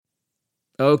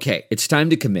Okay, it's time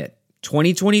to commit.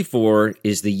 2024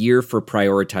 is the year for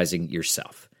prioritizing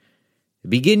yourself.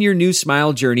 Begin your new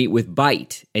smile journey with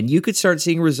Byte, and you could start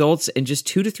seeing results in just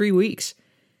 2 to 3 weeks.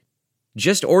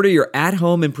 Just order your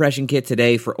at-home impression kit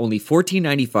today for only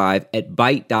 $14.95 at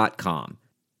Byte.com.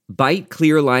 Byte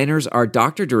clear liners are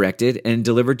doctor-directed and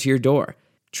delivered to your door.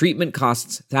 Treatment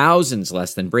costs thousands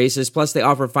less than braces, plus they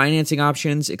offer financing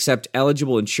options, accept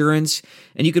eligible insurance,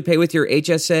 and you could pay with your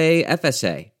HSA,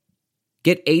 FSA.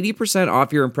 Get 80%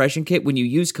 off your impression kit when you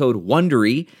use code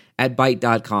WONDERY at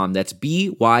Byte.com. That's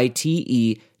BYTE.com.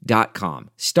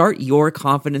 Start your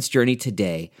confidence journey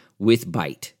today with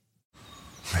Byte.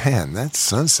 Man, that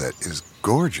sunset is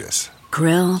gorgeous.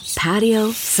 Grill,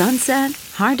 patio, sunset.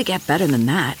 Hard to get better than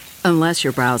that. Unless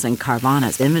you're browsing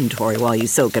Carvana's inventory while you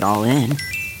soak it all in.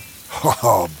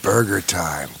 Oh, burger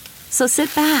time. So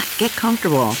sit back, get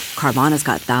comfortable. Carvana's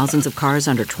got thousands of cars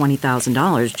under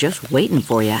 $20,000 just waiting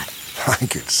for you. I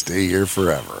could stay here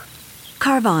forever.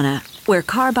 Carvana, where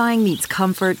car buying meets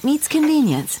comfort meets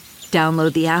convenience.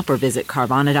 Download the app or visit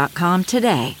Carvana.com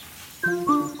today.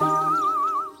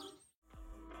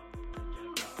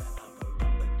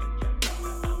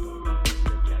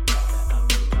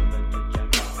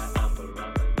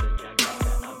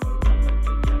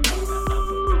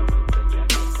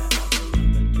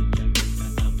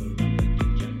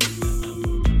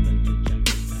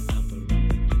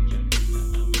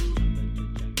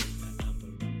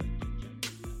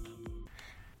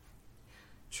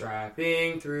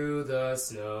 Trapping through the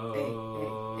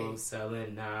snow,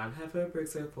 selling 9 heifer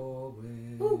bricks at full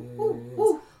winds.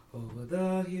 Over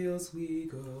the hills we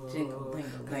go. Jingle,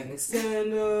 jingle, jingle.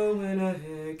 Scandal when a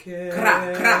head can.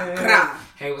 Cra, cra, cra.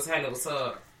 Hey, what's happening? What's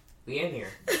up? We in here.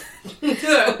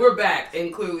 We're back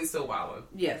and clearly still wilding.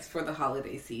 Yes, for the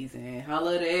holiday season.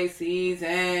 Holiday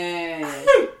season.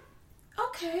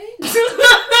 Okay.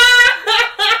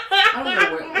 I don't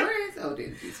know where is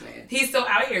Gucci Man? He's still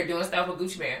out here doing stuff with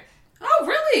Gucci Man. Oh,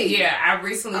 really? Yeah, I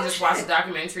recently just watched a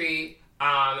documentary.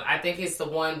 I think it's the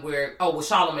one where, with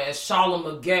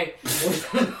Charlamagne Gay.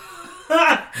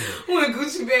 When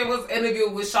Gucci Man was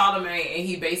interviewed with Charlamagne, and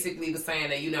he basically was saying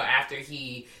that, after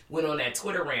he went on that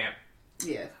Twitter rant,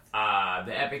 the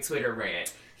epic Twitter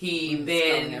rant, he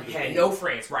then had no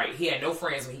friends, right? He had no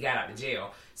friends when he got out of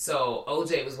jail. So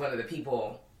OJ was one of the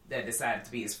people that decided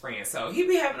to be his friend. So he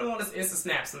be having him on his Insta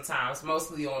Snap sometimes,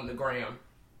 mostly on the gram.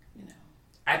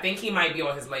 I think he might be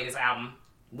on his latest album,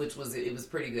 which was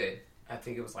pretty good. I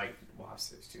think it was like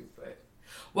Lobsters too. But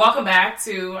welcome back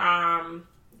to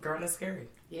Girl That's Scary.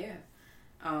 Yeah.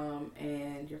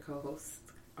 And your co-hosts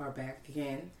are back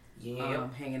again. Yeah.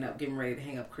 Hanging up, getting ready to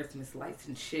hang up Christmas lights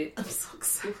and shit. I'm so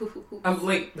excited. I'm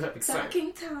late, but excited.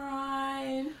 Stocking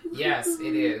time. Yes,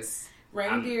 it is.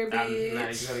 Reindeer bitch. I'm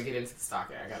not even going to get into the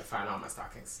stocking. I got to find all my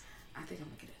stockings. I think I'm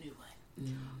going to get a new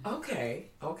one. Okay.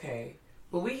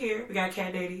 Well, we here. We got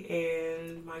Cat Daddy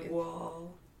and Mike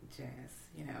Wall. Jazz,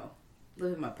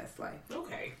 living my best life.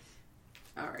 Okay.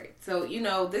 All right. So,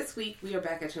 this week we are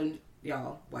back at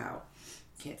y'all. Wow.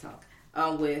 Can't talk.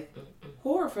 With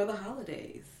horror for the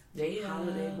holidays. Yeah.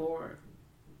 Holiday horror.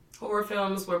 Horror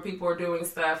films where people are doing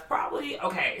stuff. Probably,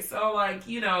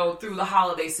 through the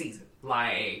holiday season.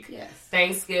 Like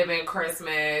Thanksgiving,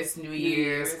 Christmas, New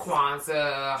Year's,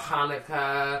 Kwanzaa,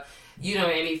 Hanukkah,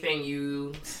 anything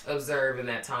you observe in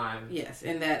that time. Yes,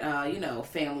 and that,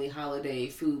 family holiday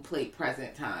food plate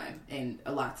present time and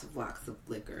lots of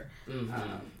liquor.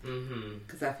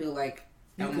 Because I feel like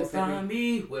you can find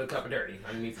me with a cup of dirty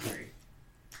underneath the tree.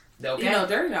 Okay?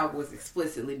 Dirty Now was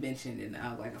explicitly mentioned in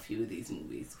a few of these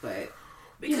movies, but...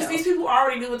 Because these people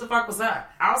already knew what the fuck was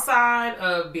up. Outside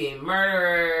of being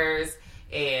murderers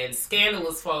and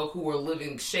scandalous folk who were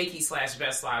living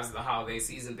shaky/best lives of the holiday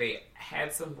season, they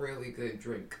had some really good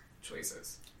drink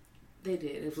choices. They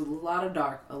did. It was a lot of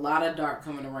dark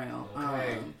coming around.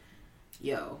 Okay.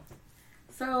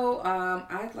 So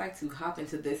I'd like to hop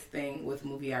into this thing with a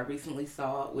movie I recently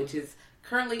saw, which is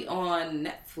currently on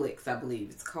Netflix, I believe.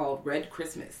 It's called Red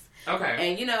Christmas. Okay.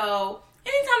 And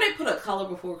anytime they put a color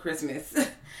before Christmas,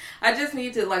 I just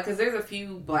need to, because there's a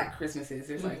few Black Christmases.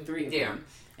 There's 3 of them.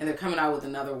 And they're coming out with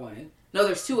another one. No,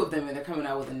 there's 2 of them, and they're coming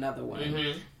out with another one.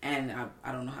 Mm-hmm. And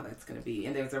I don't know how that's going to be.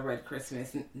 And there's a Red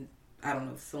Christmas. I don't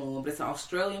know if it's soon, but it's an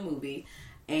Australian movie.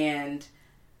 And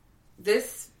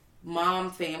this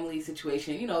mom family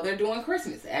situation, they're doing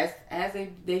Christmas as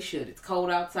they should. It's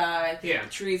cold outside. Yeah. The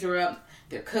trees are up.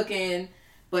 They're cooking.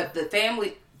 But the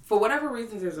family... For whatever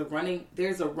reasons, there's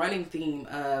a running theme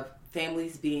of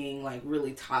families being like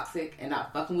really toxic and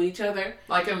not fucking with each other,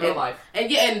 like in real life.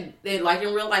 And yeah, and like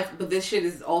in real life. But this shit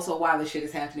is also why this shit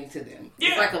is happening to them. Yeah.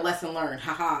 It's like a lesson learned.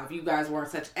 Haha! If you guys weren't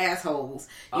such assholes,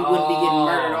 you wouldn't be getting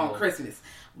murdered on Christmas.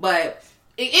 But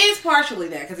it is partially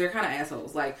that because they're kind of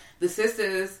assholes. Like the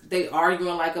sisters, they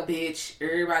arguing like a bitch.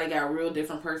 Everybody got real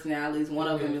different personalities. One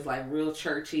of them is like real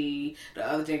churchy. The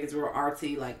other chick is real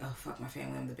artsy. Like, oh fuck my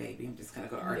family, I'm the baby. I'm just gonna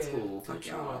go to art school. Fuck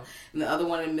y'all. And the other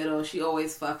one in the middle, she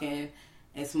always fucking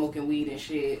and smoking weed and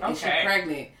shit. And she's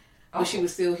pregnant. But she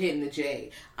was still hitting the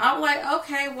J. I'm like,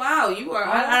 okay, wow, you are.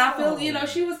 And I feel,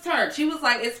 she was turned. She was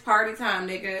like, it's party time,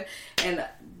 nigga.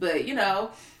 But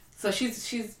so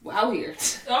she's out here.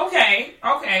 Okay.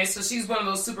 So she's one of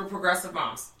those super progressive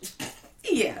moms.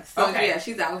 Yeah. So yeah,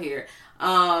 she's out here.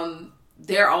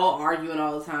 They're all arguing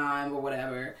all the time or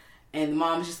whatever, and the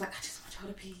mom's just like, I just want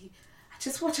y'all to be. I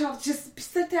just want y'all to just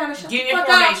sit down and shut the fuck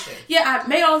up. Yeah, I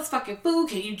made all this fucking food.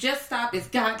 Can you just stop? It's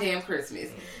goddamn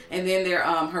Christmas. And then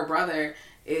her brother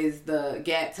is the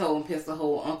gat-toe and pistol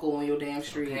hole uncle on your damn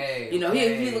street. He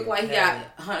look like he got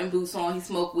hunting boots on. He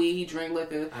smoke weed. He drink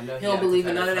liquor. He don't believe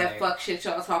in none of that fuck shit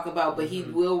y'all talk about. But he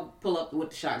will pull up with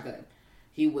the shotgun.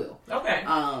 He will. Okay.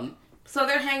 So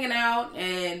they're hanging out,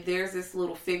 and there's this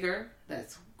little figure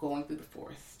that's going through the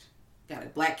forest. Got a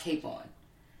black cape on.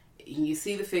 And you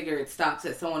see the figure. It stops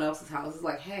at someone else's house. It's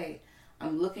like, hey,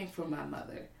 I'm looking for my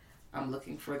mother. I'm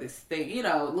looking for this thing,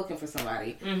 looking for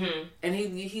somebody. Mm-hmm. And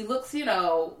he looks, you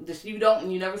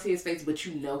never see his face, but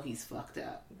he's fucked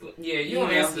up. Yeah, you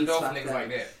don't answer the door for niggas like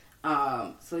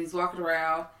that. So he's walking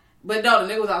around. But no,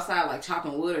 the nigga was outside, like,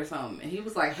 chopping wood or something. And he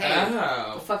was like, hey,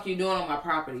 what the fuck you doing on my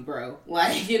property, bro?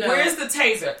 Like, Where's the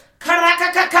taser?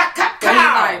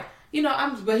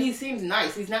 But he seems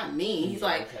nice. He's not mean. He's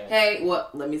like, hey,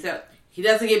 let me say, he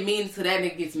doesn't get mean, so that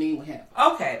nigga gets mean with him.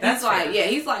 Okay, that's like, yeah,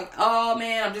 he's like, oh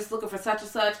man, I'm just looking for such and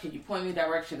such. Can you point me in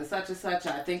direction to such and such?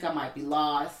 I think I might be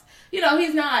lost.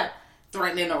 He's not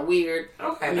threatening or weird.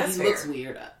 Okay, he looks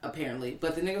weird, apparently.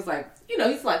 But the nigga's like,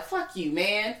 he's like, fuck you,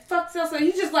 man. Fuck so.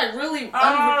 He's just like really,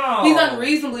 he's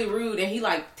unreasonably rude, and he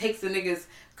like takes the nigga's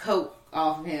coat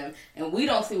off of him, and we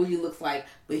don't see what he looks like,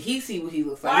 but he see what he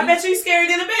looks like. Well, I bet you scary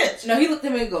than a bitch. No, he looked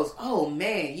at him and goes, oh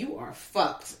man, you are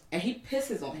fucked. And he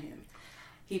pisses on him.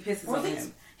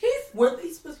 Were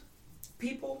these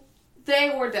people?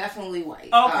 They were definitely white.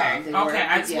 Okay.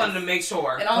 I just wanted to make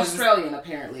sure. And Australian,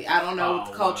 apparently. I don't know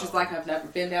what the culture's like. I've never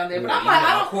been down there. But I'm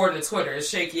like, according to Twitter, it's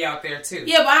shaky out there, too.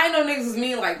 Yeah, but I didn't know niggas was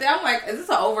mean like that. I'm like, is this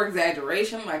an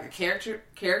over-exaggeration? Like a character?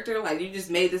 Like, you just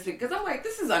made this thing? Because I'm like,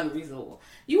 this is unreasonable.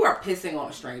 You are pissing on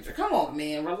a stranger. Come on,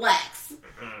 man. Relax.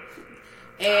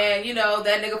 And,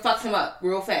 that nigga fucks him up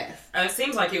real fast. And it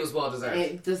seems like it was well-deserved.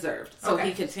 It deserved. So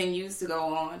he continues to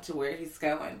go on to where he's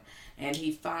going. And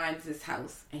he finds this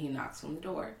house. And he knocks on the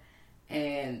door.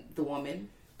 And the woman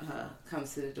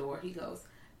comes to the door. He goes,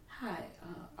 hi,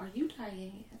 are you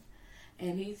Diane?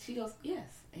 And she goes,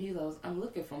 yes. And he goes, I'm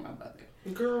looking for my mother.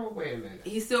 Girl, wait a minute.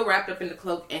 He's still wrapped up in the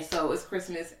cloak. And so it's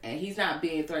Christmas. And he's not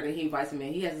being threatened. He invites him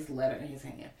in. He has this letter in his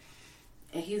hand.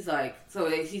 And he's like, so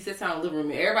he sits down in the living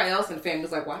room, and everybody else in the family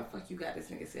is like, why the fuck you got this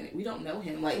nigga sitting? We don't know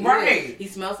him. Like, right. He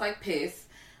smells like piss.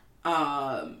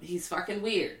 He's fucking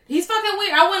weird.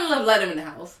 I wouldn't have let him in the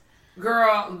house.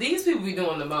 Girl, these people be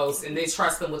doing the most, and they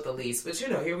trust them with the least. But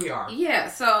here we are. Yeah,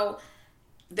 so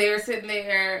they were sitting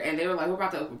there, and they were like, we're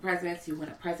about to open presents. You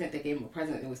want a present? They gave him a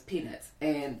present. It was peanuts.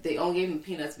 And they only gave him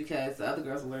peanuts because the other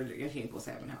girls were allergic, and he ain't supposed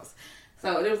to have in the house.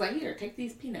 So it was like, here, take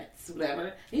these peanuts, whatever.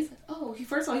 And he's like, oh,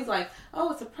 he's like,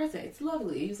 oh, it's a present. It's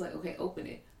lovely. He was like, okay, open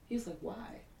it. He was like,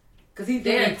 why? Because he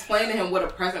didn't explain to him what a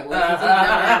present was. He never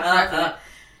had a present.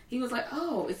 He was like,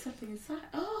 oh, it's something inside.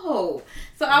 Oh.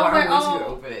 So I was like, oh,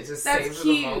 open it? Just that's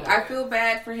cute. I feel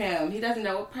bad for him. He doesn't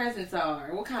know what presents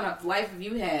are. What kind of life have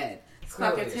you had? It's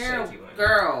fucking terrible,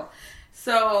 girl.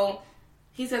 So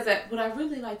he says that what I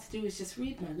really like to do is just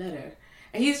read my letter.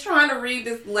 And he's trying to read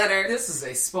this letter. This is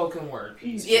a spoken word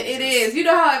piece. Yeah, it is. You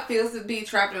know how it feels to be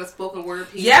trapped in a spoken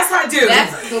word piece? Yes, I do.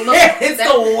 That's the look. It's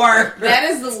the word. That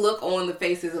is the look on the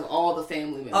faces of all the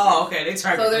family members. Oh, okay.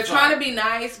 They're trying to be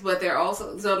nice, but they're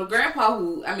also... So the grandpa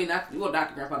who... I mean, not the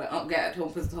grandpa.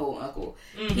 The whole uncle.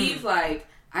 Mm-hmm. He's like,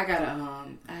 I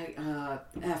gotta...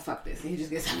 fuck this. And he just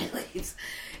gets up and leaves.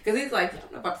 Because he's like,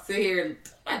 I'm not about to sit here and...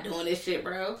 I'm not doing this shit,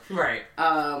 bro. Right.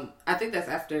 I think that's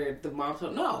after the mom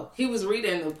told... No. He was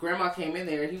reading. The grandma came in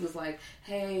there. He was like,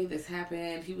 hey, this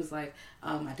happened. He was like,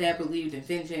 my dad believed in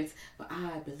vengeance, but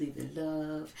I believe in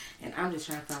love. And I'm just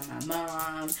trying to find my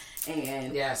mom.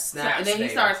 And... Yes. And then he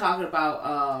started talking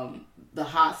about the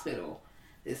hospital.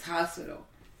 This hospital.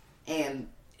 And...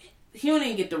 he don't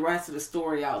even get the rest of the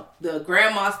story out. The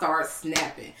grandma starts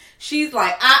snapping. She's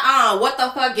like, what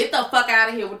the fuck? Get the fuck out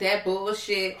of here with that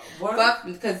bullshit. What? Fuck,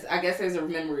 because I guess there's a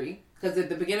memory. Because at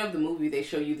the beginning of the movie, they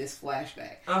show you this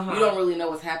flashback. You don't really know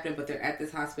what's happening, but they're at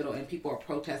this hospital and people are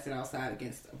protesting outside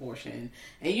against abortion.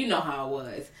 And you know how it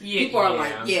was. Yeah, people are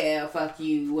like, yeah, fuck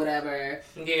you, whatever.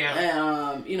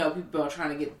 Yeah. And, people are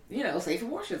trying to get, safe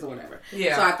abortions or whatever.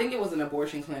 Yeah. So I think it was an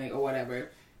abortion clinic or whatever.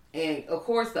 And, of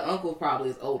course, the uncle probably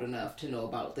is old enough to know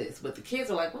about this. But the kids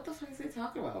are like, what the fuck is they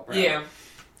talking about, bro? Yeah.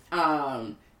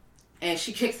 And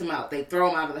she kicks him out. They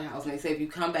throw him out of the house. And they say, if you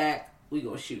come back, we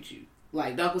gonna shoot you.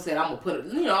 Like, the uncle said, I'm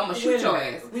gonna shoot your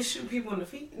ass. We shoot people in the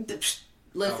feet?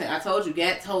 Listen, I told you,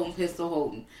 gat holding, pistol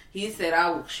holding. He said, I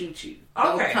will shoot you.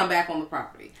 Don't come back on the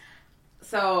property.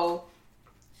 So,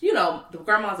 the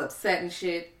grandma's upset and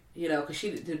shit, because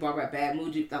she did brought back bad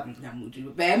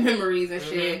bad memories and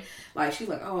shit. Like, she's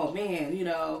like, oh, man,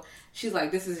 she's like,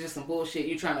 this is just some bullshit.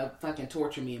 You're trying to fucking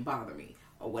torture me and bother me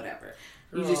or whatever.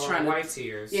 You just trying to... White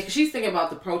tears. Yeah, because she's thinking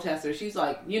about the protesters. She's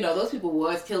like, those people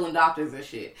was killing doctors and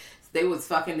shit. They was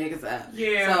fucking niggas up.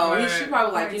 Yeah. So she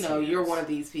probably like, you're one of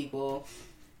these people.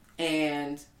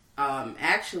 And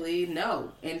actually,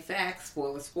 no. In fact,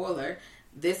 spoiler,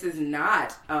 this is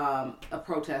not a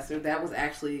protester. That was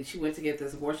actually, she went to get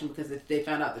this abortion because they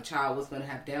found out the child was going to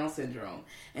have Down syndrome.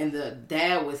 And the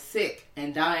dad was sick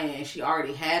and dying, and she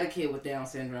already had a kid with Down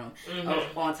syndrome.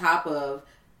 On top of...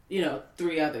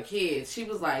 3 other kids. She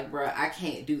was like, bruh, I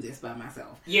can't do this by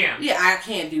myself. Yeah, I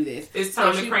can't do this. It's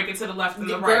time to crank it to the left and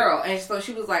the right. Girl, and so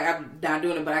she was like, I'm not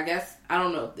doing it, but I guess, I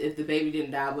don't know if the baby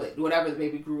didn't die, but whatever, the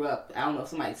baby grew up, I don't know if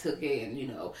somebody took it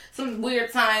and, some weird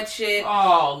science shit.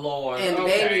 Oh, Lord. And the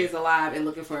baby is alive and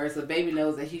looking for her, so the baby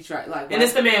knows that he tried, like... And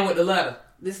it's the man with the letter.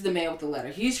 This is the man with the letter.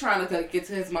 He's trying to get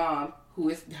to his mom, who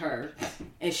is her,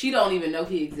 and she don't even know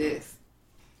he exists.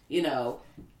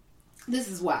 This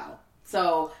is wild.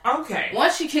 So,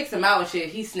 once she kicks him out and shit,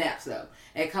 he snaps up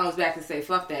and comes back and say,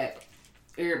 fuck that.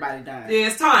 Everybody died. Yeah,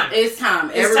 it's time. It's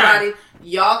time. Everybody,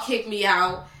 y'all kicked me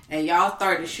out and y'all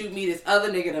started to shoot me. This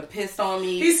other nigga done pissed on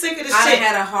me. He's sick of this shit. I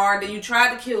had a hard day. You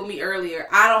tried to kill me earlier.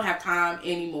 I don't have time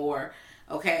anymore.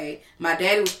 Okay? My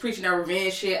daddy was preaching that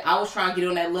revenge shit. I was trying to get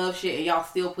on that love shit and y'all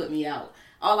still put me out.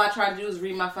 All I tried to do is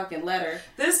read my fucking letter.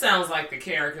 This sounds like the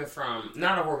character from,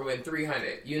 not a horror, but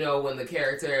 300. When the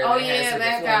character has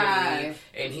that guy.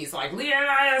 And he's like,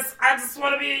 Leonidas, I just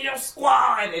want to be in your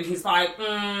squad. And he's like,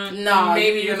 no,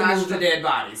 maybe you can move the dead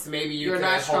bodies. Maybe you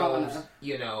can hold, enough.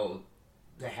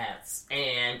 The hats.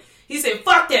 And he said,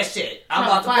 fuck that shit. I'm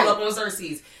about to pull up on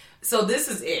Xerxes. So this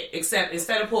is it. Except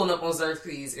instead of pulling up on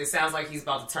Xerxes, it sounds like he's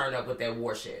about to turn up with that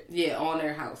war shit. Yeah, on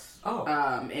their house. Oh.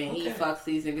 He fucks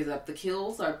these niggas up. The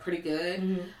kills are pretty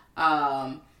good.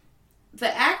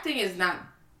 The acting is not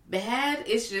bad.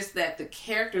 It's just that the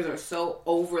characters are so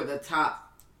over the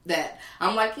top that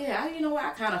I'm like, yeah, you know what? I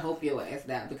kind of hope your ass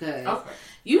died because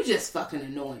you just fucking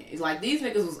annoying. It's like these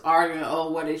niggas was arguing,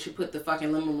 whether they should put the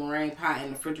fucking lemon meringue pie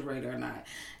in the refrigerator or not.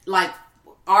 Like,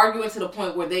 arguing to the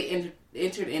point where they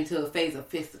entered into a phase of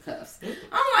fisticuffs. I'm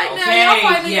like, now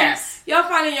y'all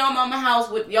fighting your mama house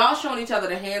with y'all showing each other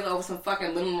the hands over some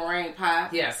fucking lemon meringue pie.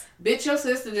 Yes. Bitch, your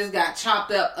sister just got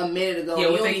chopped up a minute ago. Yeah,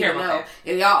 you don't even know.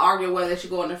 And y'all arguing whether it should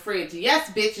go in the fridge.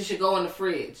 Yes, bitch, it should go in the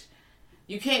fridge.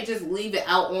 You can't just leave it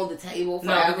out on the table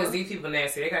forever. No, because these people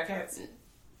nasty. They got cats.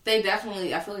 I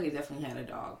feel like they definitely had a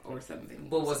dog or something.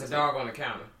 But was a dog on the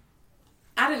counter?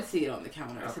 I didn't see it on the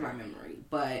counter, to my memory.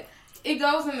 But it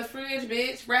goes in the fridge,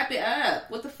 bitch. Wrap it up.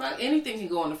 What the fuck? Anything can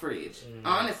go in the fridge.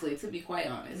 Honestly, to be quite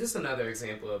honest. Just another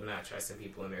example of not trusting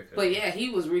people in their cooking. But yeah, he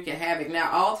was wreaking havoc.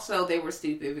 Now, also, they were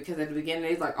stupid because at the beginning,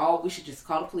 they was like, we should just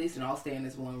call the police and all stay in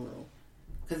this one room.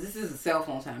 Because this is a cell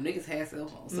phone time. Niggas have cell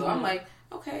phones. So I'm like,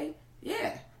 okay,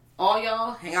 yeah. All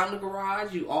y'all hang out in the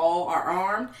garage. You all are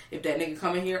armed. If that nigga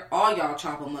come in here, all y'all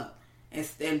chop him up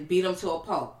and beat him to a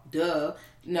pulp. Duh.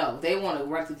 No, they want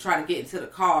to try to get into the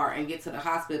car and get to the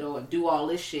hospital and do all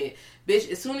this shit. Bitch,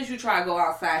 as soon as you try to go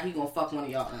outside, he gonna fuck one of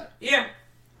y'all up. Yeah.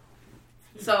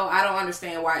 So I don't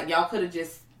understand why y'all could have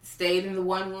just stayed in the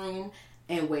one room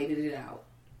and waited it out.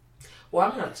 Well,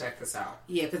 I'm gonna check this out.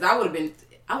 Yeah, because I would have been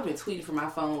tweeting from my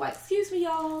phone like, "Excuse me,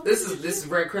 y'all." This is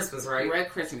Red Christmas, right? Red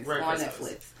Christmas on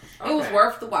Netflix. Okay. It was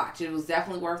worth the watch. It was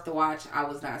definitely worth the watch. I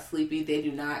was not sleepy. They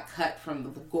do not cut from the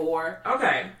gore.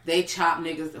 Okay. They chop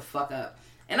niggas the fuck up.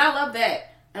 And I love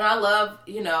that. And I love,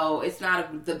 it's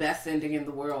not the best ending in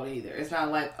the world either. It's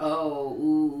not like,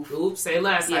 oops, say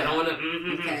less. Yeah. I don't want to,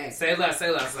 okay. Say less.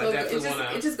 So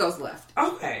it just goes left.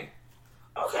 Okay.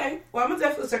 Well, I'm going to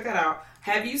definitely check that out.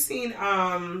 Have you seen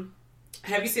A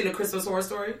Christmas Horror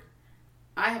Story?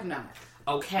 I have not.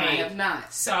 Okay. I have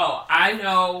not. So, I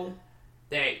know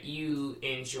that you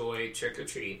enjoy Trick or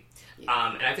Treat.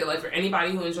 Yeah. And I feel like for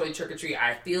anybody who enjoyed Trick or Treat,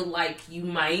 I feel like you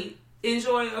might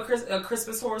enjoy a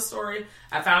Christmas Horror Story.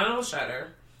 I found it on Shudder.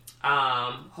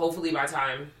 Hopefully by the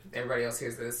time everybody else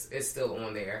hears this, it's still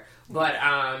on there. But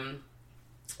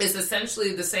it's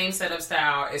essentially the same setup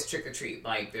style as Trick or Treat.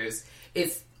 Like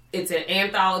it's an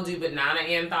anthology, but not an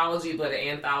anthology, but an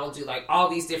anthology. Like all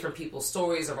these different people's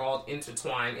stories are all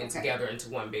intertwined and together into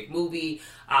one big movie.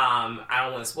 I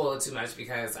don't want to spoil it too much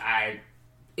because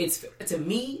it's to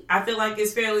me, I feel like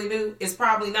it's fairly new. It's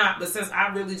probably not, but since I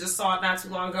really just saw it not too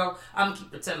long ago, I'm gonna keep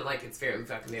pretending like it's fairly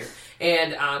fucking new.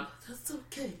 And that's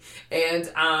okay. And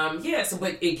so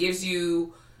but it gives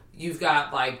you've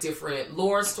got like different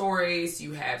lore stories,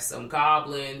 you have some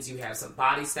goblins, you have some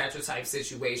body snatcher type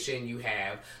situation, you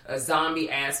have a zombie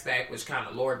aspect which kind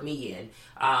of lured me in.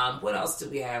 What else do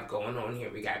we have going on here?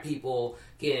 We got people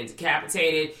getting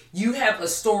decapitated. You have a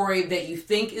story that you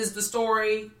think is the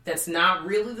story that's not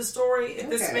really the story, if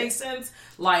this makes sense.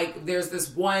 Like there's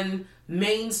this one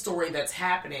main story that's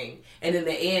happening, and in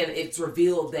the end it's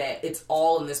revealed that it's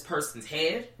all in this person's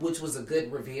head, which was a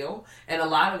good reveal. And a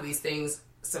lot of these things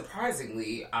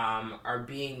surprisingly are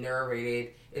being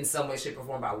narrated in some way, shape, or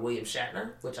form by William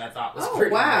Shatner, which I thought was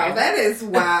pretty wow, rare. that is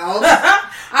wild.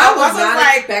 I was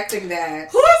not expecting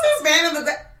that. Who is this man in the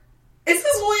back? Is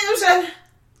this William Shatner?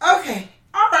 Okay,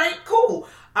 all right, cool.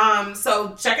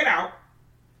 So check it out.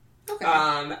 Okay.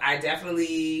 I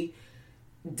definitely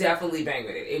banged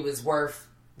with it. It was worth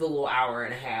the little hour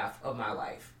and a half of my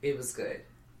life. It was good.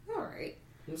 All right.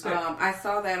 I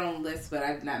saw that on the list, but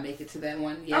I did not make it to that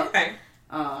one yet. Okay.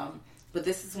 But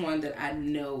this is one that I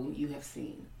know you have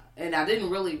seen. And I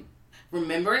didn't really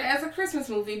remember it as a Christmas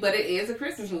movie, but it is a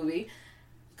Christmas movie.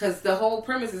 Because the whole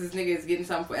premise is this nigga is getting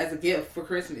something as a gift for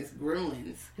Christmas.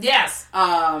 Gremlins. Yes.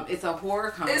 It's a horror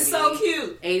comedy. It's so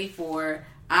cute. 84.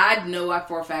 I know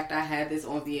for a fact I had this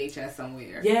on VHS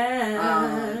somewhere.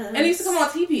 Yeah. And it used to come on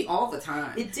TV all the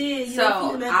time. It did.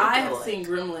 So I have seen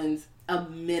Gremlins a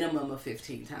minimum of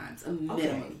 15 times. A minimum.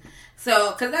 Okay.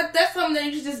 So, because that's something that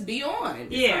you should just be on.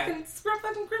 It's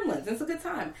fucking Gremlins. It's a good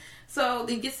time. So,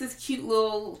 it gets this cute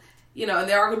little, and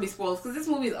there are going to be spoilers, because this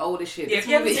movie is old as shit. Yeah, if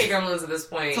you haven't seen Gremlins at this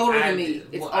point. It's older than me.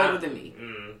 It's older than me.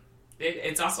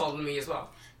 It's also older than me as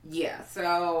well. Yeah,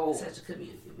 so. Such a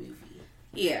community movie.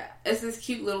 Yeah, it's this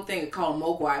cute little thing called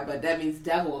Mogwai, but that means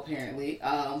devil apparently.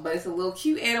 But it's a little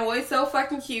cute animal. It's so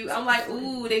fucking cute. I'm like,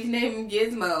 ooh, they named him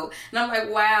Gizmo, and I'm like,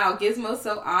 wow, Gizmo's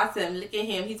so awesome. Look at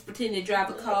him. He's pretending to drive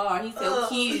a car. He's so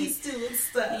cute. He's doing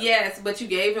stuff. Yes, but you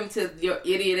gave him to your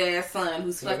idiot ass son,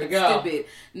 who's fucking stupid.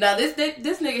 Now this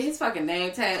nigga, his fucking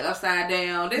name tag upside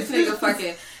down. This nigga fucking,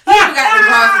 he even got the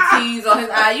Bronson T's on his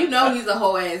eye. You know he's a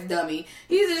whole ass dummy.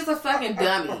 He's just a fucking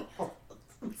dummy.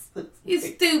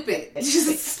 He's stupid.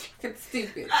 Just fucking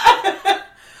stupid.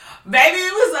 Maybe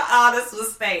it was an honest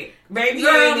mistake. Maybe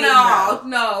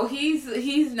no. He's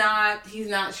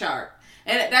not sharp,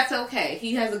 and that's okay.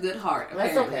 He has a good heart.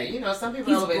 Apparently. That's okay. Some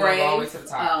people elevate all the way to the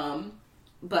top.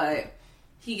 But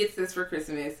he gets this for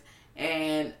Christmas,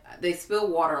 and they spill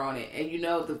water on it. And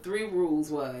the 3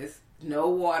 rules was no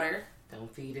water.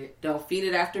 Don't feed it. Don't feed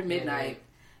it after midnight.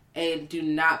 And do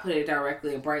not put it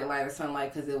directly in bright light or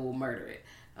sunlight because it will murder it.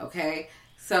 Okay?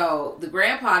 So, the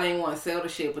grandpa didn't want to sell the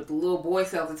shit, but the little boy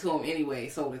sold it to him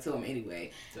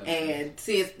anyway. And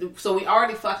see, so we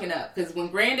already fucking up. Because when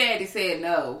granddaddy said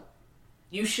no,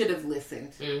 you should have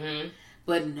listened. Mm-hmm.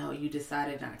 But no, you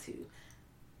decided not to.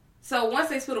 So, once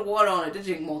they spit the water on it, the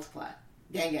jig multiplied.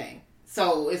 Gang, gang.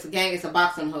 So, it's a gang, it's a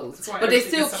box of hoes. But they're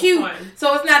still cute.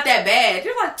 So, it's not that bad.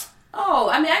 You're like, oh,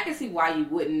 I mean, I can see why you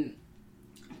wouldn't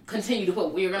continue to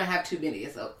put, you're going to have too many.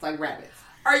 It's like rabbits.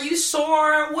 Are you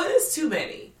sure? What is too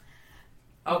many?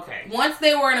 Okay. Once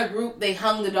they were in a group, they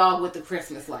hung the dog with the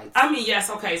Christmas lights. I mean, yes,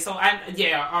 okay. So, all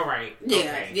right. Yeah,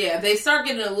 okay. Yeah. They start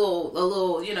getting a little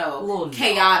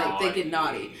chaotic. Naughty. They get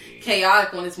naughty.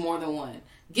 Chaotic when it's more than one.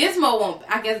 Gizmo won't,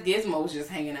 I guess Gizmo was just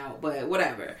hanging out, but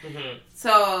whatever. Mm-hmm.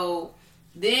 So,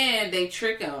 then they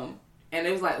trick him. And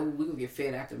it was like, we gonna get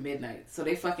fed after midnight. So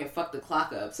they fucking fucked the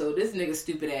clock up. So this nigga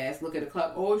stupid ass look at the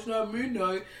clock. Oh, it's not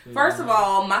midnight. Mm-hmm. First of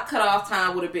all, my cutoff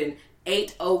time would have been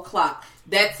 8:00.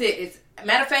 That's it.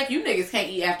 Matter of fact, you niggas can't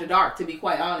eat after dark, to be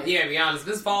quite honest. Yeah, to be honest.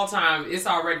 This fall time, it's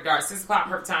already dark. 6 o'clock,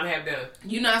 perfect time to have dinner.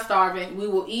 You're not starving. We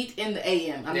will eat in the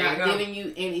AM. I'm not giving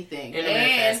you anything.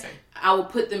 And I will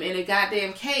put them in a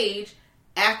goddamn cage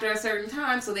after a certain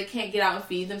time so they can't get out and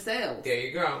feed themselves. There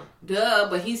you go. Duh,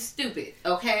 but he's stupid,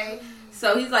 okay?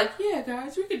 So he's like, yeah,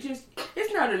 guys, we could just,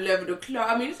 it's not 11 o'clock.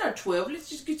 I mean, it's not 12. Let's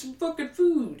just get some fucking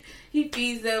food. He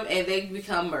feeds them, and they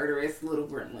become murderous little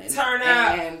gremlins. Turn up.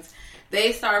 And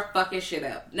they start fucking shit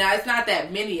up. Now, it's not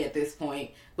that many at this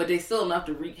point, but they still enough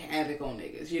to wreak havoc on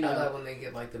niggas, you know. I love when they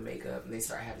get, like, the makeup and they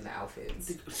start having the outfits.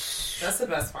 That's the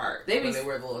best part, when they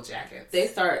wear the little jackets. They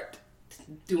start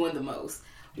doing the most.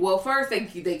 Well, first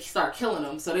they start killing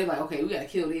them, so they're like, okay, we gotta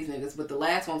kill these niggas. But the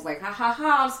last one's like, ha ha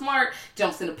ha, I'm smart.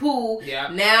 Jumps in the pool. Yeah.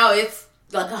 Now it's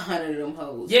like 100 of them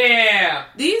hoes. Yeah.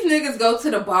 These niggas go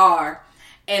to the bar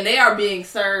and they are being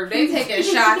served. They taking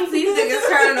shots. These niggas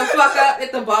turning the fuck up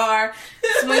at the bar,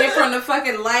 swinging from the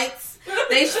fucking lights.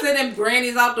 They sending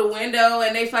grannies out the window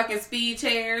and they fucking speed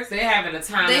chairs. They having a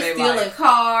time. They stealing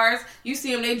cars. You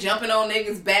see them, they jumping on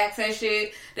niggas' backs and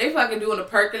shit. They fucking doing a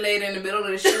percolator in the middle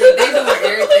of the street. They doing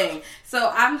everything.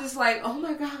 So I'm just like, oh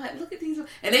my god, look at these.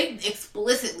 And they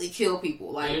explicitly kill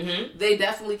people. Like, they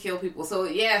definitely kill people. So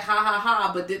yeah, ha ha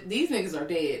ha. But these niggas are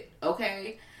dead.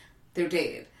 Okay? They're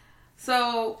dead.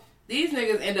 So these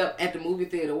niggas end up at the movie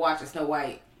theater watching Snow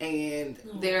White. And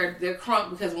they're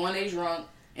crunk because one, they drunk.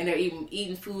 And they're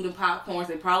eating food and popcorns.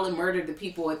 They probably murdered the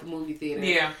people at the movie theater.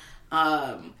 Yeah.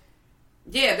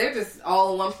 Yeah, they're just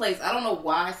all in one place. I don't know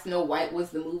why Snow White was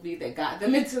the movie that got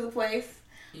them into the place.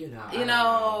 You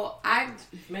know,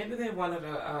 maybe they wanted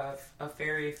a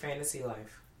fairy fantasy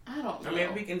life. I don't know. Or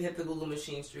maybe we can hit the Google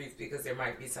machine streets because there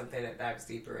might be something that dives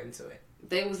deeper into it.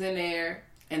 They was in there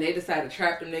and they decided to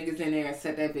trap them niggas in there and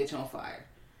set that bitch on fire.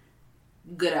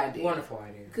 Good idea. Wonderful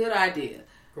idea. Good idea.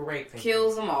 Great thing.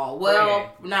 Kills them all.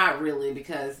 Well, not really,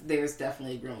 because there's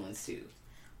definitely gremlins too.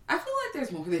 I feel like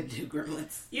there's more than 2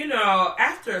 gremlins. You know,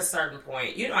 after a certain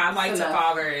point, you know, I like to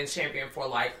father and champion for,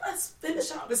 like, let's finish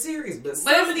out the series. But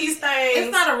some of these things...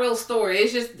 It's not a real story.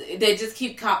 It's just, they just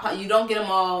keep you don't get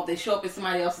them all. They show up in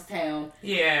somebody else's town.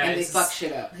 Yeah. And they fuck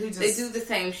shit up. They do the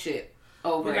same shit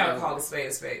over and over. We gotta call a spade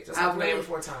a spade. Just like name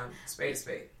before time. Spade a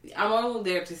spade. I'm only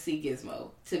there to see Gizmo,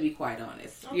 to be quite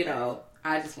honest. Okay. You know,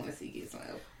 I just want to see Gizmo.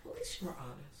 Well, at least you were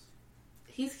honest.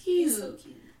 He's cute. He's so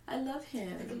cute. I love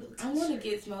him. I want to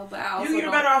Gizmo, but I also you're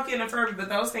better off getting a Furby, but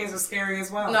those things are scary as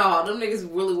well. No, them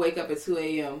niggas really wake up at 2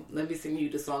 a.m. Let me sing you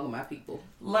the song of my people.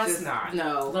 Let's not.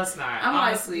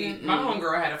 Honestly, my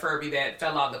homegirl had a Furby that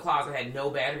fell out of the closet, had no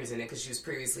batteries in it because she was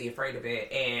previously afraid of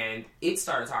it, and it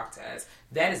started talking to us.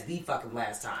 That is the fucking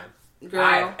last time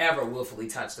I've ever willfully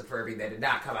touched a Furby that did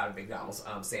not come out of McDonald's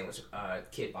sandwich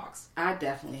kit box. I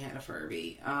definitely had a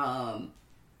Furby.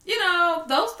 You know,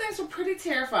 those things were pretty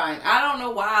terrifying. I don't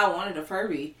know why I wanted a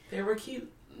Furby. They were cute.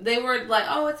 They were like,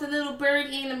 oh, it's a little bird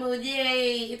animal.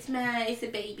 Yay, it's a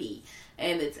baby.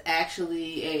 And it's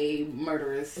actually a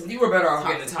murderous... You were better off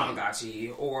getting a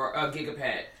Tamagotchi or a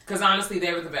Gigapet. Because honestly,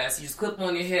 they were the best. You just clip them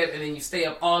on your hip and then you stay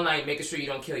up all night making sure you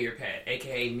don't kill your pet.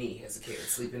 A.k.a. me as a kid,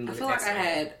 sleeping with I feel like I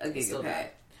had a Gigapet.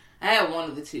 I had one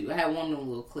of the 2. I had one of them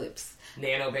little clips.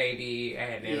 Nano Baby. I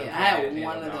had Nano. Yeah, I had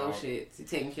one of those shits.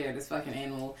 Taking care of this fucking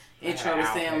animal. Intro to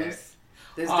Sims.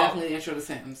 There's definitely intro to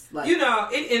Sims. Like, you know,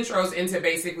 it intros into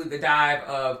basically the dive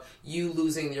of you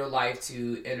losing your life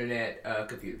to internet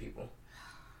computer people.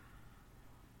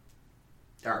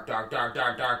 Dark Black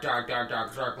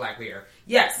Mirror.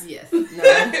 Yes. No,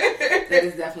 that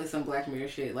is definitely some Black Mirror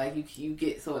shit. Like, you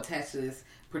get so attached to this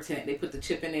pretend. They put the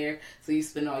chip in there, so you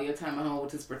spend all your time at home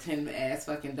with this pretend ass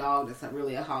fucking dog that's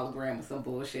really a hologram or some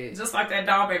bullshit. Just like that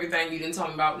dog baby thing you didn't tell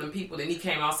me about with them people. Then he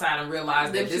came outside and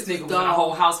realized that this nigga was in a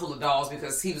whole house full of dogs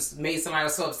because he made somebody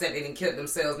so upset they didn't kill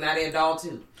themselves. Now they're a dog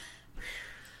too.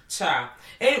 Child.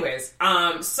 Anyways,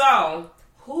 so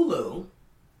Hulu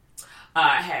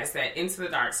has that Into the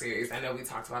Dark series. I know we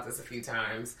talked about this a few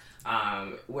times,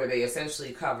 where they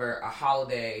essentially cover a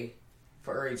holiday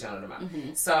for each other.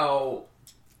 So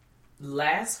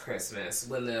last Christmas,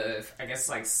 when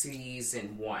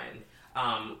season 1,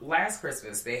 last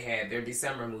Christmas they had their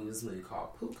December movie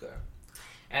called Puka,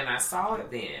 and I saw it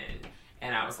then,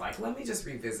 and I was like, let me just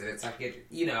revisit it so I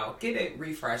get it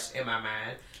refreshed in my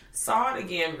mind. Saw it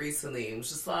again recently and was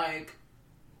just like,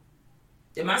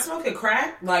 am I smoking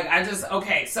crack?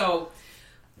 So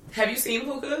have you seen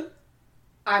Puka?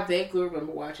 I vaguely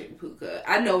remember watching Puka.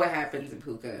 I know what happens in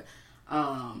Puka.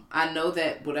 I know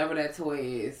that whatever that toy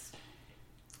is,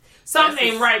 something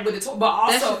ain't right with the toy, but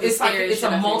also it's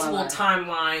a multiple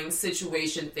timeline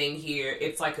situation thing here.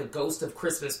 It's like a Ghost of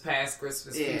Christmas Past,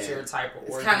 Christmas Future type of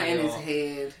ordeal. It's kind of in his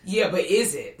head. Yeah, but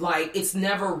is it? Like, it's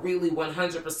never really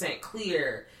 100%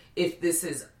 clear if this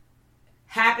is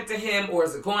happened to him or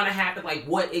is it going to happen. Like,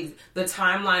 the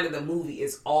timeline of the movie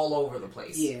is all over the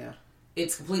place. Yeah.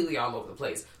 It's completely all over the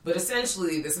place. But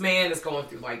essentially, this man is going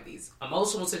through, like, these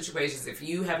emotional situations. If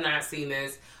you have not seen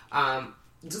this,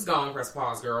 just go and press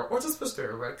pause, girl. Or just push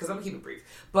through, right? Because I'm going to keep it brief.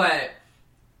 But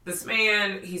this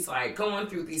man, he's like going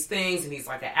through these things, and he's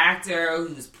like an actor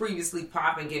who was previously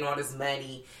popping, getting all this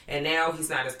money, and now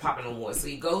he's not as popping no more. So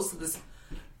he goes to this,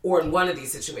 or in one of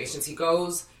these situations, he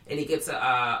goes and he gets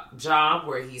a job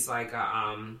where he's like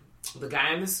the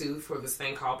guy in the suit for this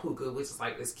thing called Puka, which is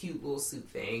like this cute little suit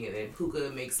thing, and then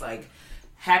Puka makes like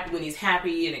happy when he's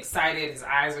happy and excited, his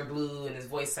eyes are blue and his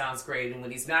voice sounds great, and when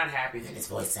he's not happy, then his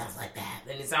voice sounds like that,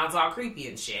 then it sounds all creepy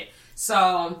and shit.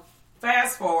 So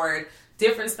fast forward,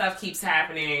 different stuff keeps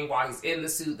happening while he's in the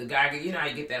suit. The guy, you know how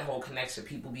you get that whole connection,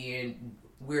 people being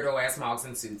weirdo ass mogs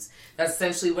in suits. That's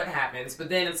essentially what happens. But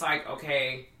then it's like,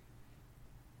 okay,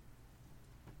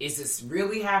 is this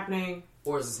really happening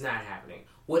or is this not happening?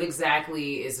 What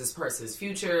exactly is this person's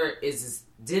future?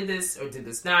 Did this or did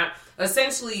this not?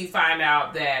 Essentially, you find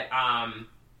out that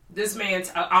this man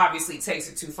obviously takes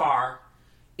it too far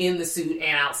in the suit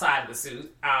and outside of the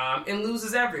suit, and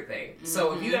loses everything. Mm-hmm.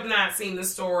 So if you have not seen the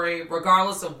story,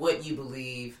 regardless of what you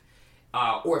believe,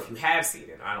 or if you have seen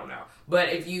it, I don't know. But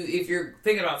if you're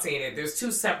thinking about seeing it, there's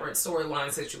two separate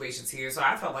storyline situations here. So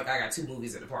I felt like I got two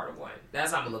movies in a part of one.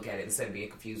 That's how I'm gonna look at it instead of being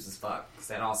confused as fuck. Because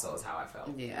that also is how I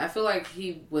felt. Yeah, I feel like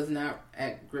he was not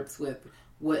at grips with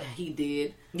what he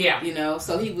did. Yeah, you know,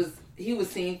 so he was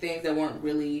seeing things that weren't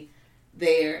really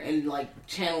there and like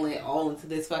channeling it all into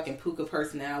this fucking Puka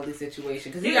personality situation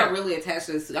because he got really attached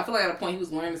to the suit. I feel like at a point he was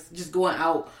wearing this, just going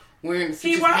out wearing the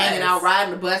suit, just hanging out,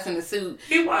 riding the bus in the suit.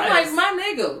 He was like, my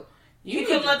nigga, you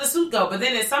couldn't let the suit go. But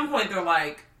then at some point they're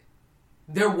like,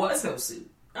 there was no suit.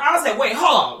 I was like, wait,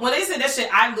 hold on. When they said that shit,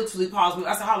 I literally paused.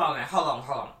 I said, hold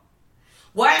on.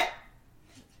 What?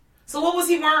 So what was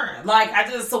he wearing?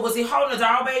 So was he holding a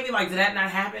doll baby? Like, did that not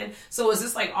happen? So is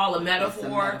this like all a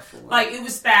metaphor? Like, it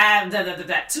was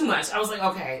that, too much. I was like,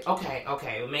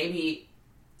 okay. Maybe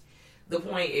the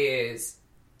point is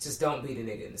just don't be the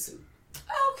nigga in the suit.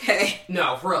 Okay.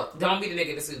 No, for real. Don't be the nigga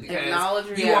in the suit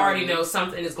because you already know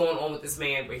something is going on with this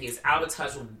man where he is out of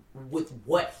touch with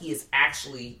what he has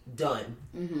actually done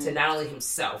to not only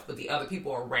himself, but the other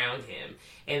people around him.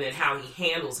 And then how he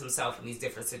handles himself in these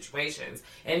different situations.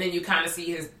 And then you kind of see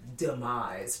his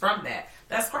demise from that.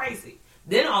 That's crazy.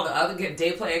 Then all the other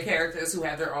day player characters who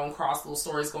have their own cross little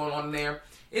stories going on in there.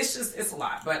 It's a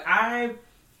lot. But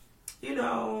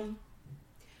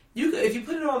if you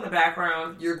put it on in the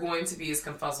background, you're going to be as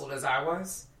confuzzled as I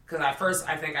was. Because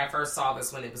I think I first saw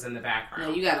this when it was in the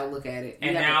background. No, you got to look at it.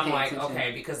 And now I'm like,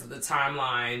 okay, because of the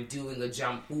timeline, doing a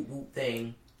jump whoop whoop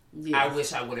thing, yes. I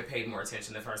wish I would have paid more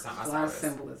attention the first time I saw this. A lot of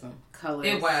symbolism, colors.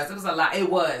 It was a lot. It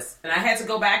was. And I had to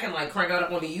go back and like crank it up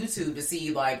on the YouTube to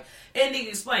see like ending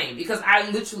explained. Because I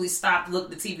literally stopped,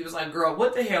 looked at the TV, and was like, girl,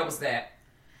 what the hell was that?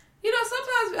 You know,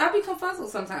 sometimes I be confuzzled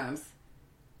sometimes.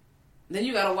 Then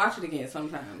you gotta watch it again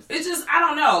sometimes. It's just, I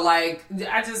don't know, like,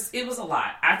 it was a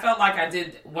lot. I felt like I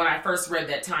did, when I first read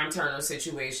that Time Turner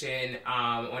situation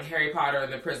on Harry Potter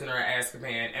and the Prisoner of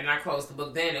Azkaban, and I closed the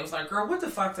book then, it was like, girl, what the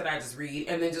fuck did I just read?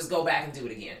 And then just go back and do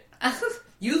it again.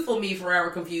 Youthful me forever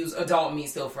confused, adult me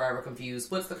still forever confused.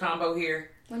 What's the combo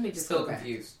here? Let me just Still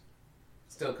confused.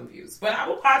 Still confused. But I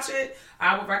will watch it.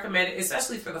 I would recommend it,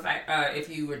 especially for the fact,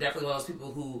 if you were definitely one of those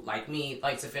people who, like me,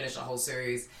 like to finish a whole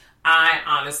series. I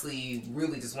honestly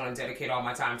really just want to dedicate all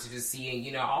my time to just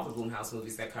seeing, all the Blumhouse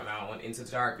movies that come out on Into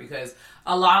the Dark because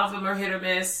a lot of them are hit or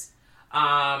miss,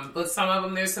 but some of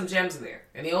them, there's some gems in there.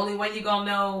 And the only way you're going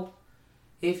to know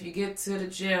if you get to the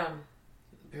gem,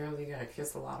 apparently you got to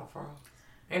kiss a lot of frogs.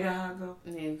 Ain't that how it go?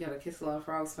 Yeah, you got to kiss a lot of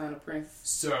frogs, find a prince.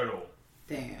 Settle.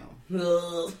 Damn.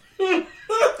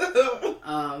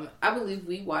 I believe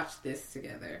we watched this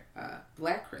together.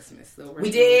 Black Christmas.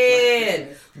 We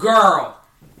did! Girl!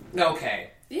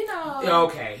 Okay.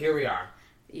 Okay, here we are.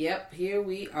 Yep, here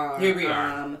we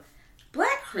are.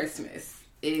 Black Christmas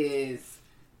is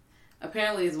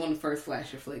apparently is one of the first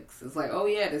slasher flicks. It's like, oh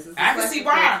yeah, this is. I can see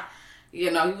why. He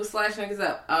was slashing niggas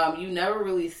up. You never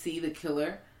really see the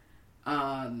killer,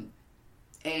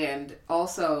 and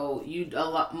also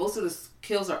most of the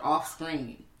kills are off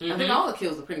screen. I think all the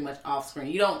kills are pretty much off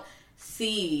screen. You don't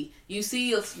see. You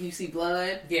see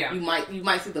blood. Yeah. You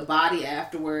might see the body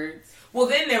afterwards. Well,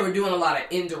 then they were doing a lot of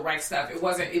indirect stuff. It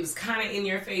was kind of in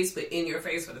your face, but in your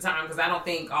face for the time. Because I don't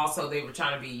think also they were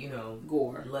trying to be,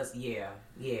 gore. Yeah.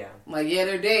 Like, yeah,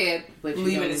 they're dead, but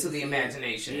leaving it to the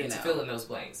imagination and to fill in those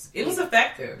blanks. It was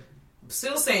effective. I'm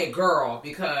still saying girl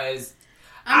because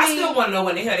I still want to know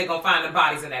when the hell they're going to find the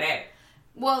bodies in that attic.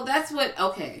 Well, that's what,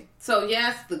 okay. So,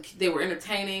 yes, they were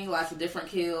entertaining, lots of different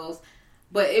kills,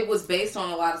 but it was based on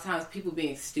a lot of times people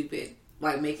being stupid,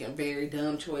 like making very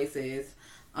dumb choices.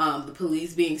 The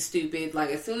police being stupid. Like,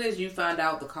 as soon as you find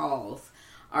out the calls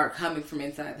are coming from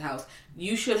inside the house,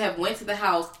 you should have went to the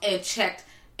house and checked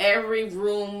every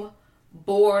room,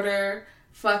 border,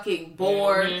 fucking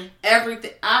board,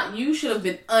 everything. You should have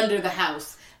been under the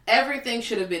house. Everything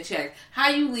should have been checked. How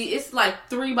you leave? It's like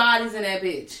 3 bodies in that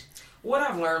bitch. What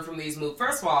I've learned from these movies,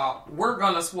 first of all, we're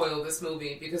gonna spoil this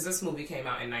movie because this movie came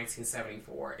out in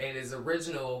 1974 and is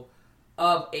original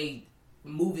of a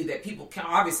movie that people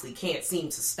obviously can't seem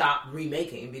to stop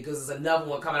remaking because there's another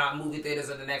one coming out in movie theaters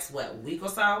in the next week or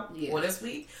so, or this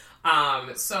week.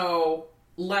 So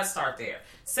let's start there.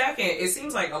 Second, it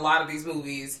seems like a lot of these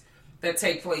movies that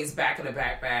take place back in the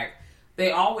back,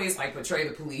 they always like portray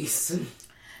the police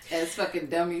as fucking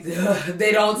dummies.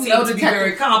 They don't seem to be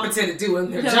very competent at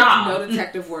doing their job. No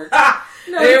detective work.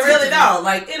 They really don't.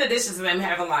 Like, in addition to them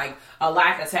having, like, a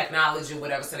lack of technology or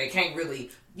whatever, so they can't really,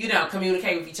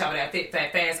 communicate with each other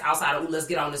that fast outside of, let's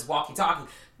get on this walkie-talkie.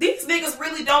 These niggas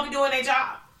really don't be doing their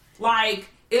job. Like,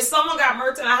 if someone got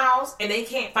murdered in a house and they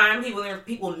can't find people, there are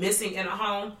people missing in a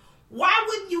home, why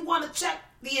wouldn't you want to check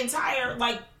the entire,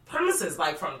 like, premises,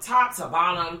 like, from top to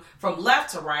bottom, from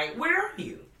left to right? Where are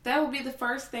you? That would be the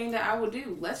first thing that I would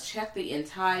do. Let's check the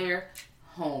entire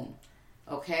home.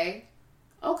 Okay?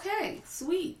 Okay,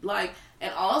 sweet. Like,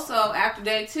 and also, after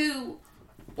day 2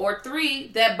 or 3,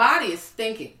 that body is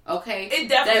stinking. Okay? It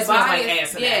definitely smells like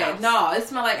ass in the house. No, it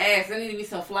smells like ass. There need to be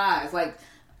some flies. Like,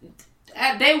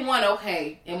 at day 1,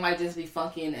 okay, it might just be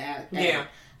funky in the attic. Yeah.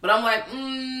 But I'm like,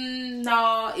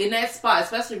 no, in that spot,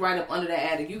 especially right up under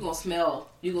that attic, you gonna smell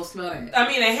that. I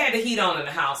mean, they had the heat on in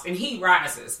the house, and heat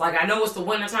rises. Like, I know it's the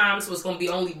winter time, so it's gonna be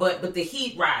only but the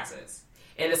heat rises.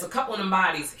 And there's a couple of them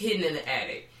bodies hidden in the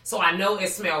attic. So I know it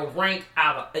smelled rank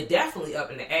definitely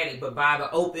up in the attic, but by the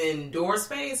open door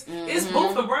space, it's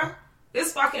boofing, bruh.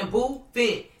 It's fucking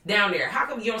boofing down there. How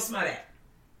come you don't smell that?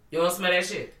 You don't smell that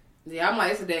shit? Yeah, I'm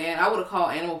like, it's a day, and I would have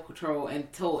called Animal Control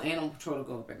and told Animal Control to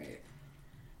go up in there.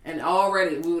 And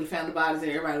already we would have found the bodies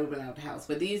and everybody would have been out of the house.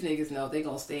 But these niggas know they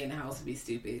gonna stay in the house and be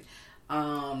stupid.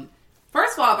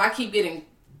 First of all, if I keep getting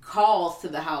calls to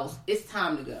the house, it's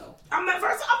time to go. I'm not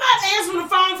answering the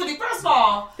phone for the. First of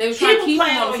all, they were trying to keep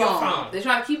him on the phone. They're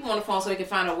trying to keep him on the phone so they can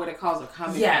find out where the calls are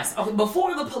coming from. Yes. Okay,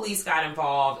 before the police got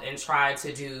involved and tried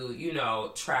to do,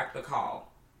 track the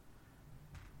call.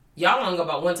 Y'all only go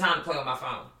about one time to play on my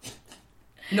phone.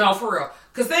 No, for real.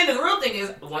 Because then the real thing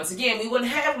is, once again, we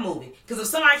wouldn't have a movie. Because if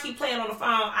somebody keep playing on the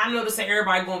phone, I notice that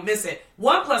everybody going missing.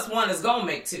 1 + 1 is going to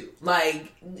make 2.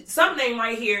 Like, something ain't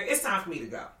right here. It's time for me to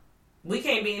go. We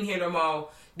can't be in here no more.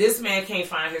 This man can't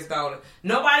find his daughter.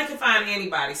 Nobody can find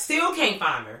anybody. Still can't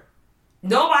find her.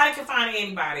 Nobody can find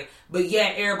anybody. But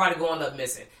yet, everybody going up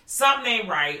missing. Something ain't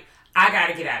right. I got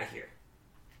to get out of here.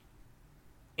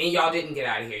 And y'all didn't get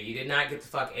out of here. You did not get the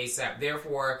fuck ASAP.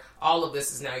 Therefore, all of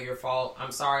this is now your fault.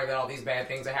 I'm sorry that all these bad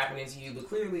things are happening to you, but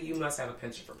clearly you must have a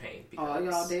penchant for pain. All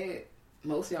y'all dead.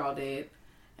 Most of y'all dead.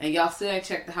 And y'all still ain't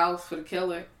checked the house for the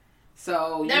killer.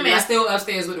 So that man's still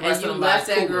upstairs with the rest of them. And you left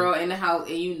that girl in the house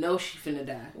and you know she finna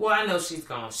die. Well, I know she's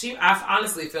gone. I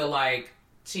honestly feel like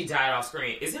she died off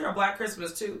screen. Is there a Black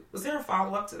Christmas 2? Was there a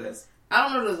follow-up to this? I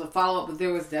don't know if there was a follow-up, but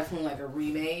there was definitely like a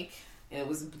remake. And it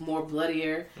was more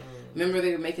bloodier. Remember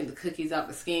they were making the cookies out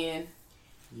the skin?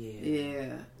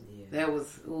 Yeah. That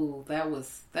was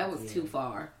too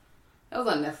far. That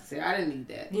was unnecessary. I didn't need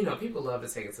that. People love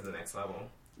to take it to the next level.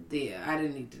 Yeah, I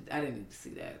didn't need to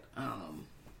see that.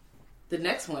 The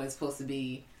next one is supposed to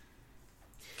be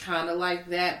kind of like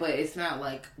that, but it's not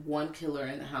like one killer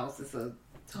in the house. It's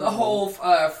the whole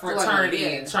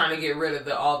fraternity trying to get rid of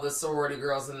all the sorority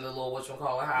girls in the little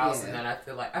whatchamacallit house, and then I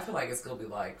feel like it's gonna be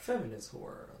like feminist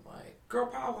horror, like girl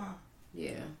power.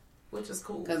 Yeah, which is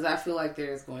cool because I feel like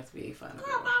there is going to be a final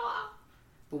girl power.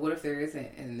 But what if there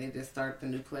isn't, and they just start the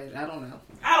new play? I don't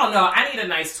know. I need a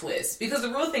nice twist because the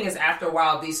real thing is, after a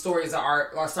while, these stories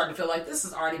are starting to feel like this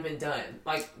has already been done.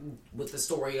 Like with the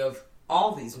story of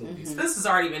all these movies, this has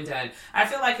already been done. I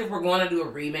feel like if we're going to do a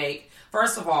remake,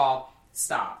 first of all.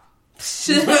 Stop. First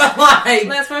of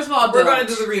all, we're going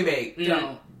to do the remake.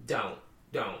 Don't.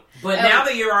 But now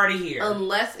that you're already here,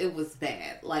 unless it was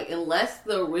bad, unless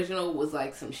the original was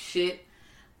like some shit,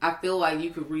 I feel like you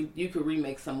could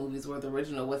remake some movies where the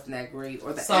original wasn't that great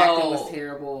or the acting was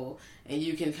terrible, and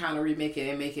you can kind of remake it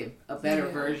and make it a better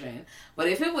version. But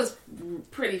if it was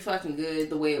pretty fucking good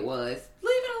the way it was,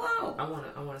 leave it alone.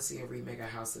 I want to see a remake of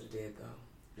House of the Dead though.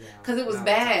 Because it was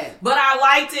bad, but I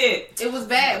liked it. It was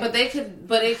bad, but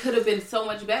it could have been so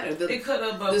much better. It could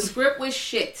have. The script was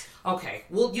shit. Okay,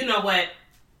 well, you know what?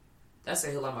 That's a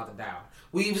hill I'm about to die.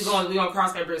 We gonna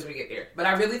cross that bridge when we get there. But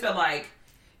I really feel like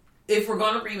if we're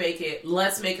gonna remake it,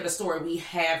 let's make it a story we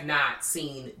have not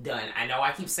seen done. I know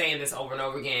I keep saying this over and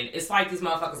over again. It's like these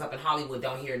motherfuckers up in Hollywood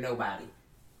don't hear nobody.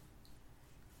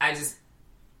 I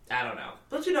I don't know.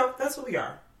 But that's what we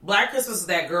are. Black Christmas is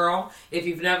that, girl. If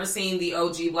you've never seen the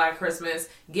OG Black Christmas,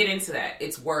 get into that.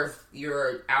 It's worth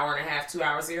your hour and a half, 2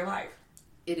 hours of your life.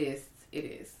 It is. It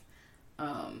is.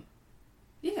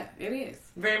 Yeah, it is.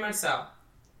 Very much so.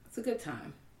 It's a good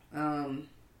time.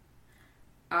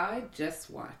 I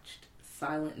just watched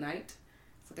Silent Night.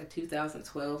 It's like a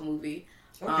 2012 movie.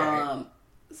 Okay.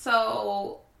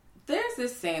 So there's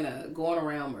this Santa going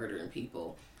around murdering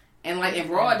people. And like in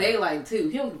broad daylight too.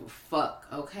 He don't give a fuck,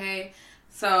 okay?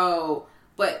 So,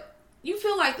 but you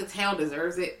feel like the town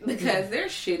deserves it because they're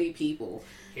shitty people.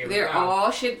 They're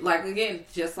all shit, like again,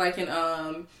 just like in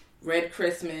Red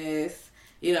Christmas,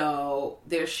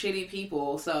 they're shitty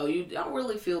people. So you don't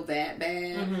really feel that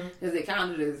bad because they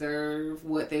kind of deserve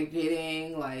what they're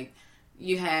getting. Like,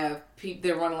 you have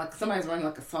people, somebody's running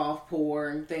like a soft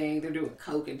porn thing. They're doing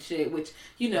coke and shit, which,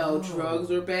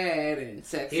 drugs are bad and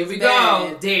sex is bad. Here we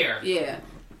go. Dare. Yeah,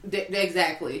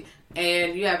 exactly.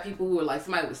 And you have people who are like,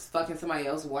 somebody was fucking somebody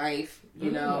else's wife,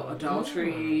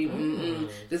 adultery.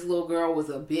 This little girl was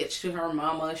a bitch to her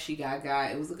mama. She got.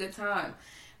 It was a good time.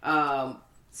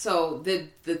 So the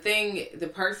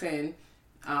person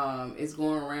is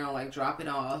going around like dropping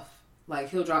off.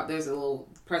 Like there's a little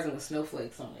present with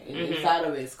snowflakes on it. And inside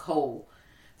of it is coal.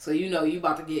 So you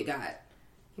about to get got.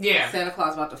 Yeah. Santa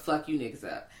Claus about to fuck you niggas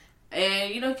up.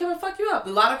 And he come and fuck you up. A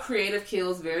lot of creative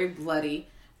kills, very bloody.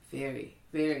 Very,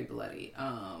 very bloody.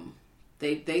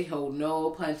 They hold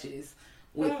no punches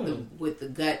with the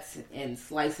guts and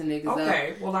slicing niggas up.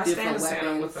 Okay, well I stand with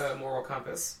Santa with a moral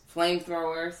compass.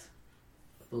 Flamethrowers.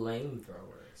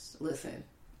 Listen,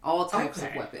 all types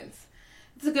of weapons.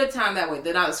 It's a good time that way.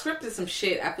 Then I scripted some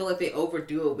shit. I feel like they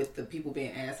overdo it with the people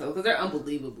being assholes because they're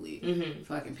unbelievably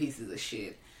fucking pieces of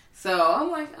shit. So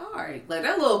I'm like, all right, like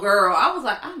that little girl. I was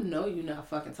like, I know you're not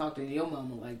fucking talking to your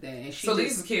mama like that. And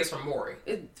these are kids from Maury.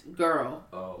 Girl,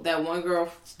 that one girl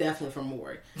definitely from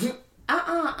Maury.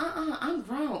 I'm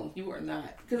grown. You are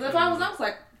not. Because if I was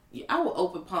like, I would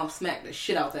open palm smack the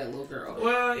shit out that little girl.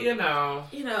 Well,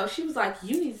 she was like,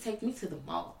 you need to take me to the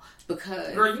mall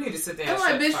because girl, you need to sit down. I'm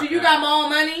like, bitch, do you got mall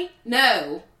money?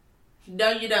 No,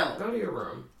 you don't. Go to your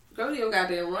room. Go to your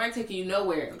goddamn room. I ain't taking you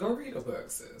nowhere. Go read a book,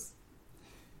 sis.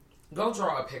 Go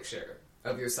draw a picture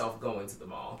of yourself going to the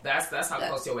mall. That's how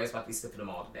close your ass about to be slipping the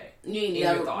mall today. You're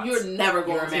never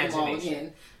going to the mall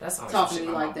again. That's how talking to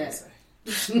me like that.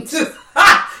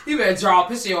 You better draw a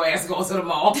picture of your ass going to the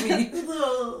mall, please.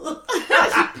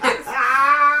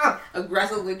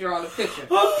 Aggressively drawing a picture.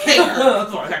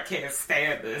 I can't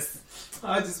stand this.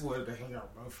 I just wanted to hang out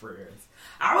with my friends.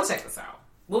 I will check this out.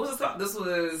 What was this? This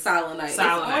was Silent Night. It's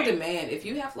on demand. If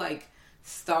you have like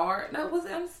Star. No, it was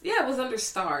under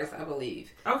Stars, I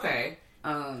believe. Okay.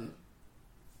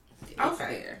 It's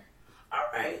there. All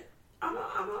right. I'm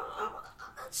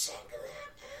check that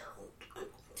out.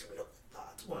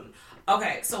 One.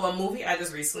 Okay, so a movie I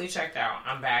just recently checked out.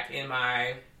 I'm back in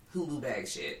my Hulu bag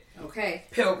shit. Okay.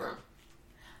 Pilgrim.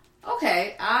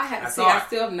 Okay, I still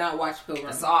have not watched Pilgrim.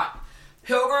 I saw it.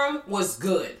 Pilgrim was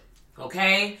good.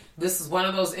 Okay, this is one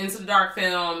of those Into the Dark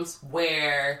films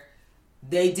where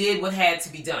they did what had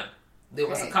to be done. There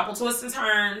was a couple twists and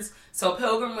turns. So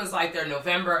Pilgrim was like their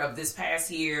November of this past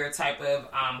year type of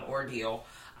ordeal.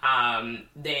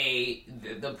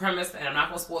 The premise, and I'm not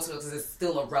going to spoil it because it's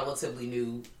still a relatively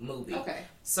new movie. Okay.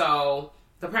 So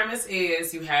the premise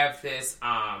is you have this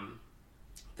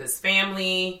this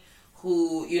family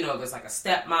who, there's like a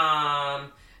stepmom.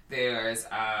 There's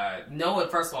no one.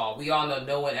 First of all, we all know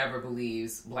no one ever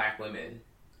believes black women.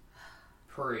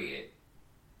 Period.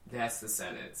 That's the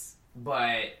sentence.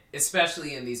 But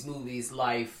especially in these movies,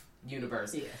 life,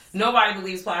 universe, nobody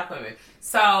believes black women.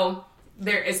 So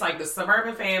it's like the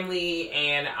suburban family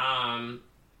and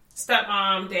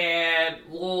stepmom, dad,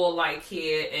 little like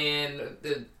kid, and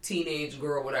the teenage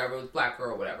girl, whatever, black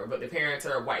girl, whatever. But the parents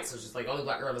are white, so it's just like only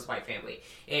black girl in this white family.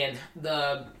 And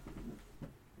the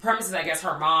premise is, I guess,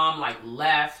 her mom like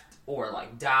left or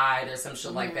like died or some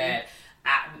shit like that.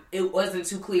 It wasn't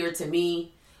too clear to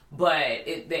me. But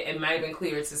it might have been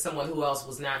clear to someone who else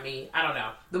was not me. I don't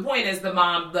know. The point is the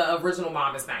original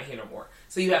mom is not here no more.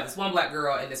 So you have this one black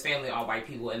girl and this family, all white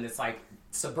people, in this like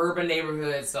suburban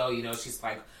neighborhood. So, she's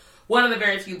like one of the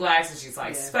very few blacks, and she's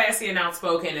like spicy and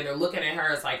outspoken, and they're looking at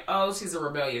her as like, oh, she's a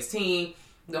rebellious teen.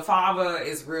 The father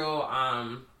is real,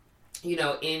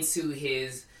 into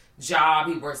his job.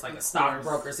 He works like a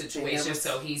stockbroker situation,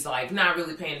 so he's like not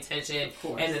really paying attention.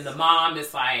 And then the mom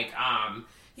is like,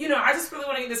 I just really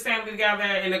want to get this family together.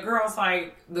 And the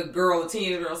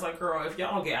teenage girl's like, girl, if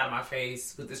y'all don't get out of my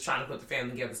face with this trying to put the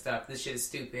family together stuff, this shit is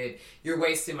stupid. You're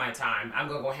wasting my time. I'm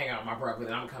going to go hang out with my brother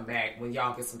and I'm going to come back when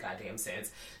y'all get some goddamn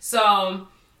sense. So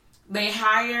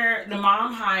the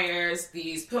mom hires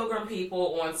these pilgrim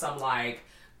people on some like,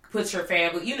 put your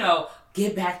family, you know,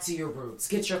 get back to your roots,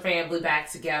 get your family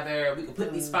back together, we can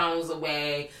put these phones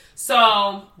away.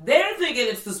 So they're thinking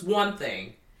it's this one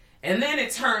thing, and then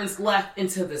it turns left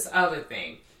into this other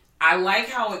thing. I like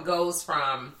how it goes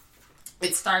from,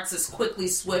 it starts as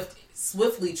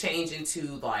swiftly change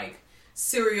into like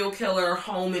serial killer,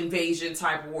 home invasion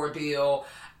type ordeal.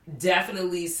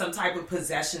 Definitely some type of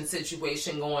possession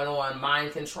situation going on,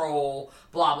 mind control,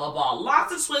 blah, blah, blah.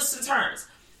 Lots of twists and turns.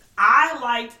 I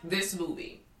liked this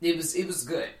movie. It was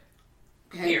good.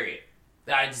 Okay. Period.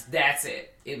 That's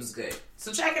it. It was good.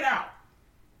 So check it out.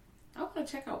 I want to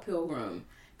check out Pilgrim,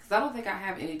 because I don't think I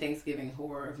have any Thanksgiving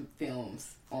horror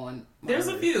films on my There's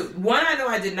list. a few. One I know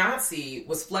I did not see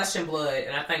was Flesh and Blood,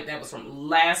 and I think that was from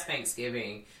last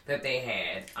Thanksgiving that they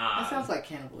had. That sounds like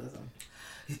cannibalism.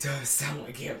 It does sound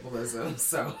like cannibalism,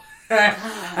 so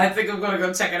I think I'm going to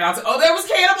go check it out. Oh, there was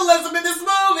cannibalism in this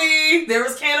movie! There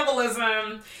was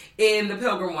cannibalism in the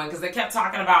Pilgrim one, because they kept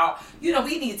talking about, you know,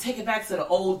 we need to take it back to the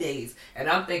old days. And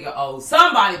I'm thinking, oh,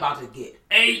 somebody about to get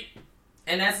ate.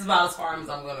 And that's about as far as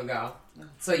I'm going to go.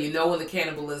 So you know when the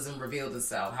cannibalism revealed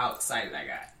itself, how excited I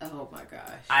got. Oh my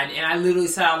gosh. I literally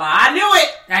said out loud, I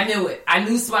knew it. I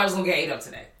knew somebody was going to get ate up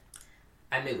today.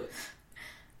 I knew it.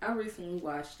 I recently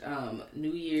watched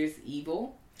New Year's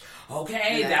Evil.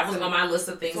 Okay, that was on my list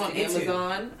of things to get to. It's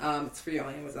on Amazon. It's free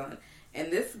on Amazon.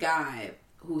 And this guy,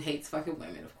 who hates fucking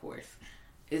women, of course,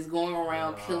 is going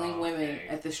around killing women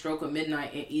at the stroke of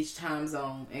midnight in each time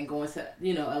zone and going to,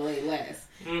 you know, LA last.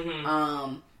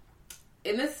 Mm-hmm.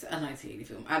 And this is a 1980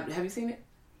 film. Have you seen it?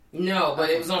 No, but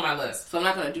it was on my list. So I'm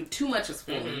not going to do too much of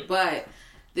spoiling, but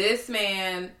this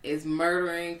man is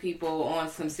murdering people on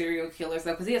some serial killer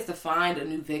stuff because he has to find a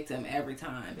new victim every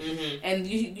time. Mm-hmm. And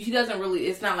he doesn't really,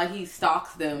 it's not like he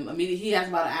stalks them immediately. He has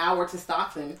about an hour to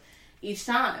stalk them each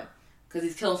time because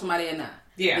he's killing somebody at 9.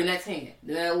 Yeah. Then at 10.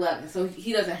 Then at 11. So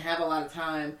he doesn't have a lot of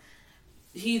time.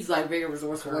 He's like very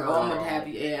resourceful. Like, oh, I'm going to have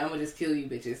you. Yeah, I'm going to just kill you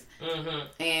bitches. Mm-hmm.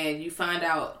 And you find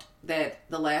out that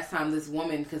the last time this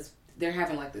woman, because they're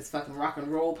having like this fucking rock and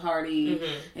roll party,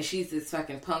 and she's this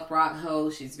fucking punk rock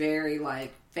host. She's very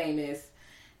like famous,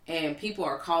 and people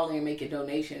are calling and making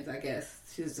donations. I guess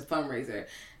she's a fundraiser,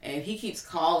 and he keeps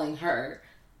calling her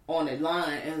on a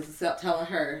line and telling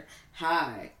her,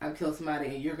 "Hi, I've killed somebody,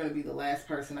 and you're gonna be the last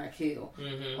person I kill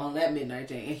on that midnight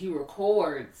day." And he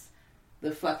records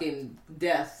the fucking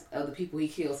deaths of the people he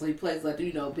killed. So he plays like,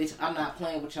 you know, bitch, I'm not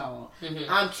playing with y'all.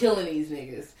 I'm killing these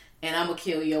niggas, and I'm gonna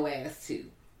kill your ass too.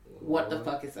 What the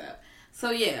fuck is up?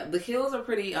 So yeah, the kills are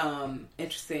pretty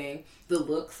interesting. The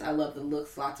looks, I love the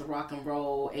looks. Lots of rock and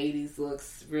roll, 80s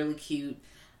looks, really cute.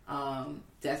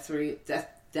 That's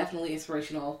definitely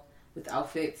inspirational with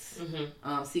outfits,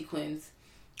 sequins.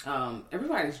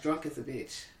 Everybody's drunk as a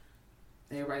bitch.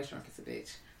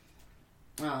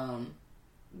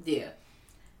 Yeah.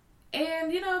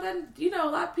 And a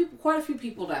lot of people, quite a few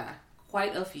people die.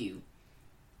 Quite a few.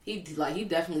 He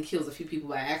definitely kills a few people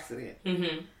by accident.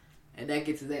 And that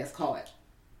gets his ass caught.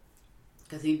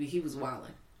 Because he was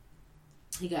wilding.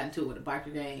 He got into it with a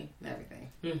biker gang and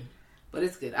everything. But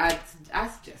it's good. I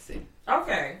suggest it.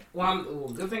 Okay. Well,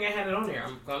 good thing I had it on there.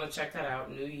 I'm going to check that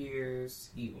out. New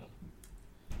Year's Evil.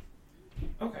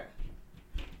 Okay.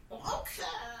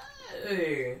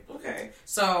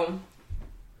 So,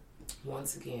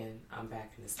 once again, I'm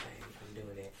back in this thing. I'm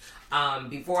doing it.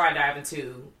 Before I dive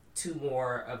into 2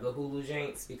 more of the Hulu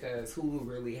janks, because Hulu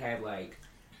really had like...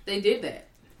 They did that.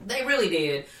 They really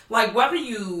did. Like, whether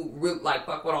you like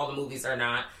fuck with all the movies or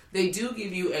not, they do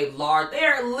give you a large...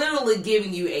 They're literally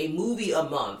giving you a movie a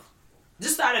month.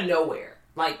 Just out of nowhere.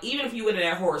 Like, even if you into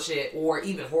that horror shit or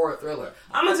even horror thriller,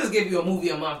 I'm gonna just give you a movie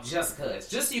a month just cause.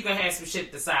 Just so you can have some shit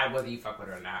to decide whether you fuck with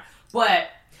it or not. But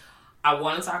I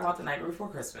want to talk about The Nightmare Before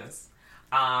Christmas.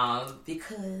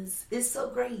 Because it's so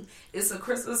great. It's a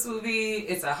Christmas movie,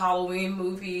 it's a Halloween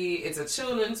movie, it's a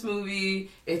children's movie,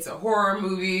 it's a horror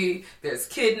movie, there's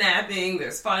kidnapping,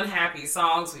 there's fun, happy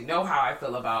songs. We know how I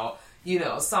feel about,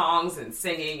 songs and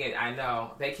singing, and I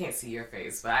know they can't see your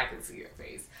face, but I can see your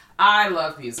face. I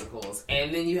love musicals.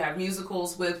 And then you have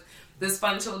musicals with this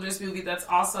fun children's movie that's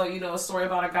also, a story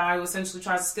about a guy who essentially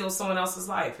tries to steal someone else's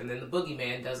life, and then the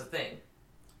boogeyman does a thing.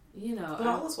 But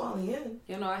all is well in the end.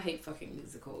 I hate fucking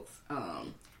musicals.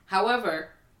 However,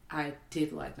 I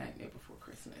did like Nightmare Before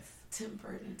Christmas. Tim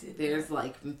Burton did. There's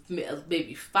like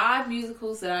maybe 5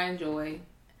 musicals that I enjoy.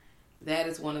 That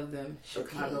is one of them.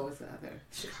 Chicago is the other.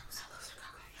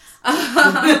 I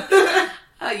love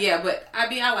Chicago. Yeah, but I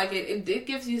mean, I like it. It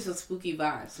gives you some spooky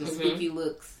vibes, some spooky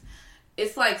looks.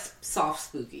 It's like soft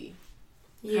spooky.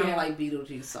 Kind of like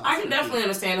Beetlejuice sauce. I can definitely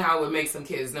understand how it would make some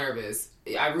kids nervous.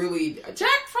 I really...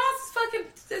 Jack Frost is fucking...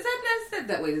 Is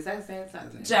that his name?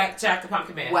 Jack the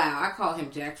Pumpkin Man. Wow, I call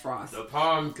him Jack Frost. The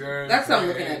Pumpkin That's what I'm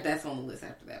looking at. That's on the list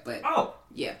after that. But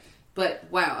yeah. But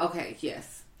wow, okay,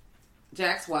 yes.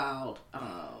 Jack's wild.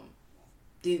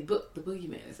 The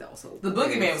Boogeyman is also... The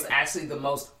Boogeyman was actually the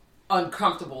most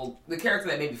uncomfortable... The character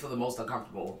that made me feel the most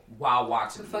uncomfortable while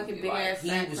watching the fucking big ass he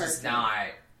was person. Just not...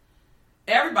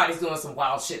 Everybody's doing some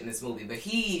wild shit in this movie, but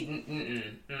he...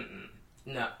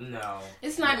 No.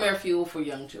 It's nightmare fuel for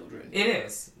young children. It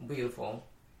is. Beautiful.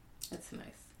 That's nice.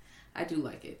 I do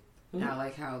like it. Mm-hmm. I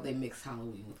like how they mix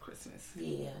Halloween with Christmas.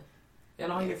 Yeah.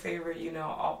 And all your favorite,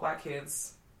 all black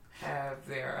kids have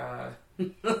their...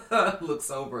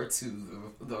 looks over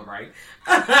to the right.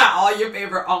 All your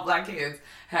favorite all black kids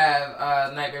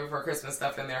have Nightmare Before Christmas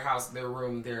stuff in their house, their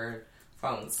room, their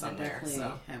phones somewhere. I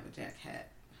definitely have a Jack hat.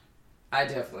 I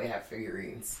definitely have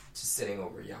figurines just sitting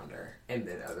over yonder, and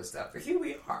then other stuff. But here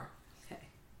we are. Okay.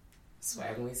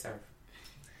 Swag and we serve.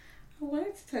 I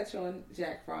wanted to touch on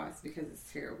Jack Frost because it's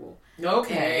terrible.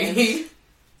 Okay.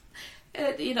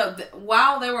 And,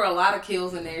 while there were a lot of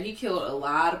kills in there, he killed a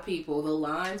lot of people. The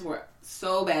lines were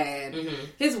so bad. Mm-hmm.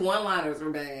 His one-liners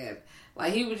were bad.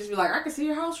 Like, he would just be like, I can see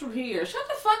your house from here. Shut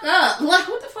the fuck up. Like,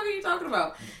 what the fuck are you talking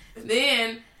about?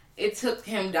 Then... It took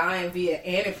him dying via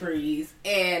antifreeze,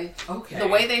 and the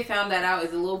way they found that out is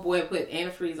the little boy put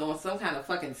antifreeze on some kind of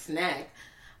fucking snack.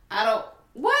 I'm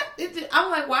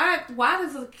like, why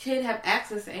does a kid have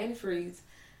access to antifreeze?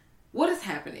 What is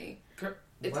happening?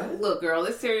 Look, girl,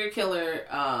 this serial killer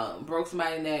broke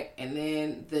somebody's neck, and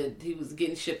then he was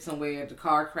getting shipped somewhere. The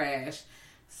car crashed.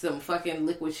 Some fucking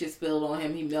liquid shit spilled on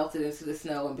him. He melted into the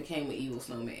snow and became an evil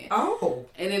snowman. Oh.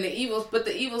 And then the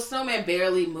evil snowman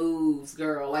barely moves,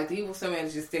 girl. Like, the evil snowman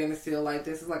is just standing still like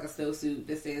this. Is like a snowsuit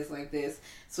that stands like this.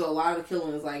 So a lot of the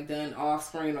killing is like done off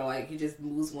screen, or like he just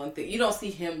moves one thing. You don't see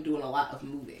him doing a lot of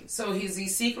moving. So is he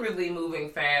secretly moving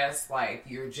fast, like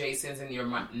your Jasons and your...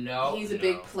 No. He's a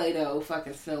big Play-Doh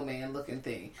fucking snowman looking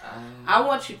thing. I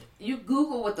want you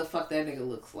Google what the fuck that nigga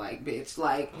looks like, bitch.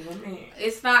 Like,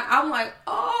 it's not... I'm like,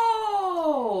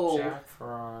 oh! Jack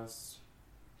Frost.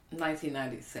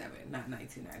 1997, not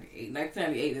 1998.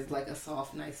 1998 is like a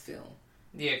soft, nice film.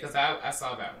 Yeah, because I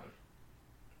saw that one.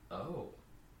 Oh.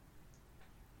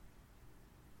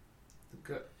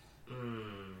 Good.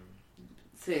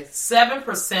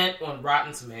 7% on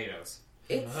Rotten Tomatoes.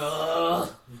 It's a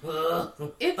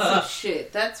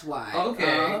shit. That's why.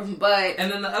 Okay. But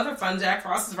and then the other fun Jack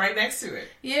Frost is right next to it.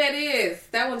 Yeah, it is.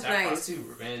 That one's Jack nice. Frost 2,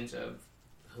 Revenge of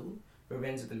who?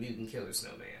 Revenge of the Mutant Killer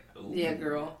Snowman. Ooh. Yeah,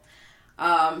 girl.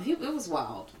 It was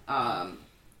wild.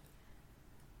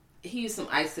 He used some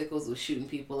icicles, was shooting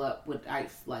people up with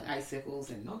icicles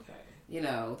and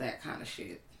that kind of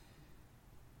shit.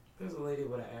 There's a lady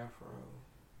with an afro,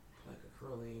 like a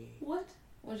curly. What?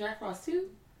 Was Jack Frost too?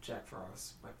 Jack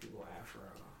Frost might be with afro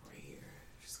right here.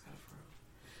 She's got a fro.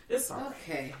 It's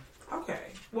alright. Okay.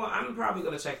 Well, I'm probably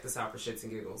gonna check this out for shits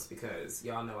and giggles because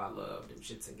y'all know I love them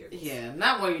shits and giggles. Yeah,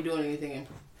 not while you're doing anything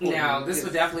important. Now, this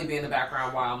would definitely be in the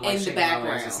background while I'm like shaking my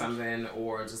legs or something,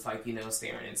 or just like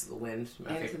staring into the wind. My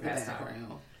into favorite the pastime.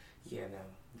 background. Yeah,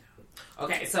 no.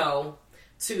 Okay, so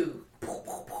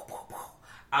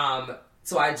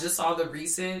so I just saw the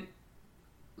recent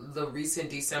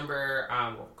December,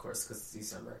 well, of course, because it's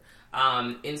December,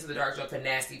 Into the Dark Joke, a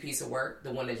nasty piece of work,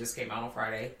 the one that just came out on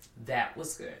Friday. That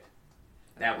was good.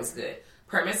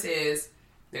 Premise is,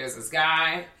 there's this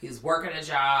guy, he's working a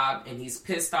job, and he's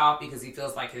pissed off because he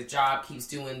feels like his job keeps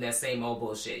doing that same old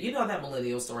bullshit. You know that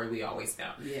millennial story we always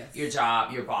tell. Yes. Your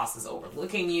job, your boss is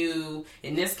overlooking you.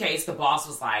 In this case, the boss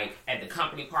was like, at the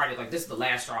company party, like this is the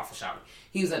last straw for Shelby.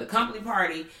 He was at the company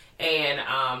party, and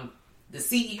the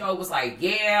CEO was like,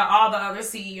 yeah, all the other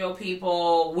CEO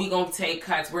people, we gonna take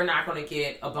cuts. We're not gonna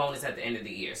get a bonus at the end of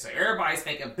the year. So everybody's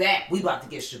thinking, back, we about to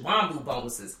get Shabambu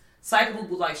bonuses.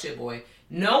 Psycho-Boo like shit, boy.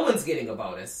 No one's getting a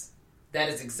bonus. That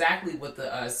is exactly what the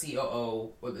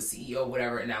COO or the CEO,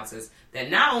 whatever, announces.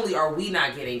 That not only are we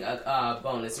not getting a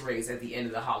bonus raise at the end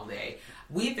of the holiday,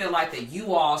 we feel like that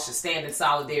you all should stand in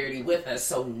solidarity with us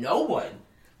so no one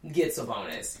gets a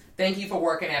bonus. Thank you for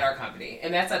working at our company.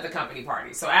 And that's at the company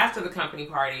party. So after the company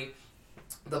party,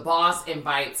 the boss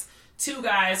invites two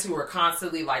guys who are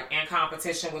constantly like in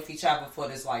competition with each other for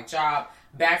this like job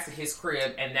back to his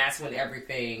crib, and that's when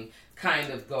everything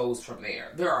kind of goes from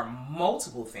there. There are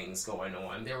multiple things going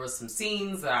on. There were some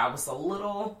scenes that I was a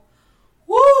little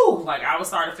like I was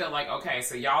starting to feel like, okay,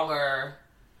 so y'all are,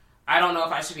 I don't know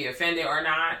if I should be offended or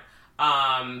not.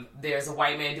 There's a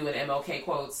white man doing MLK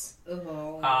quotes.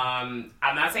 I'm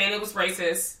not saying it was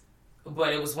racist.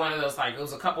 But it was one of those, like, it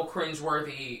was a couple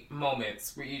cringeworthy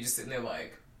moments where you just sitting there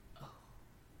like,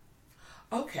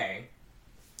 oh, okay.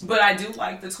 But I do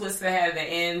like the twist they had at the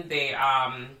end.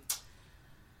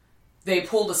 They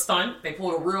pulled a stunt. They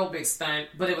pulled a real big stunt,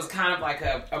 but it was kind of like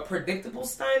a predictable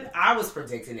stunt. I was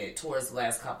predicting it towards the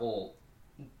last couple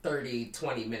 30,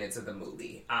 20 minutes of the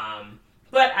movie.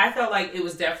 But I felt like it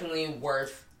was definitely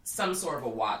worth some sort of a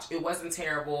watch. It wasn't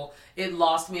terrible. It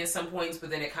lost me at some points,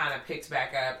 but then it kind of picked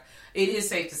back up. It is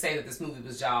safe to say that this movie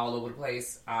was jaw all over the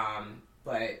place,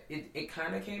 but it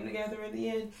kind of came together in the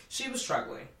end. She was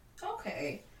struggling.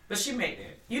 Okay. But she made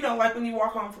it. You know, like when you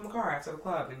walk home from the car after the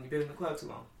club and you've been in the club too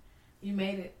long. You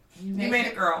made it. You made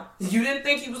it, girl. You didn't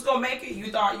think you was going to make it.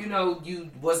 You thought,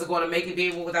 you wasn't going to make it be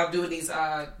able without doing these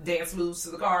dance moves to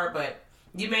the car, but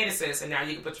you made it, sis, and now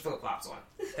you can put your flip-flops on.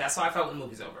 That's how I felt when the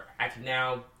movie's over. I can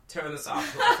now turn this off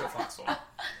and put my flip-flops on.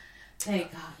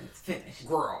 Thank God it's finished.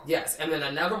 Girl, yes. And then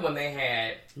another one they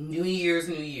had, New Year's,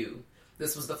 New You.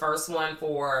 This was the first one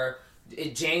for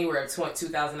January of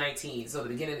 2019, so the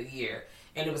beginning of the year.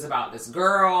 And it was about this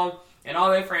girl and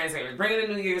all their friends. They were bringing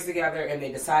the New Year's together, and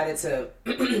they decided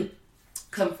to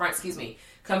confront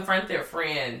their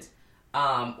friend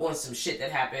on some shit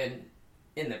that happened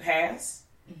in the past.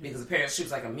 Mm-hmm. Because apparently she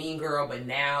was like a mean girl, but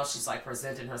now she's like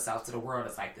presenting herself to the world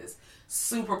as like this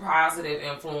super positive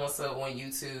influencer on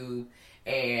YouTube.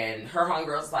 And her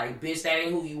homegirl's like, bitch, that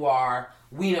ain't who you are.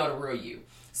 We know the real you.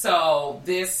 So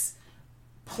this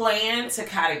plan to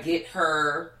kind of get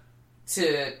her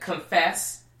to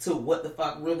confess to what the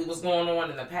fuck really was going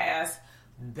on in the past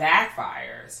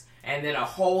backfires, and then a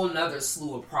whole nother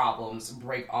slew of problems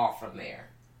break off from there.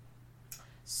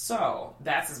 So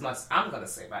that's as much as I'm going to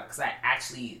say about it, because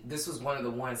this was one of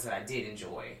the ones that I did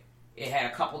enjoy. It had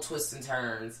a couple twists and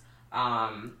turns.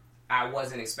 I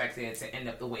wasn't expecting it to end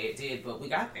up the way it did, but we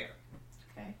got there.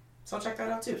 Okay. So check that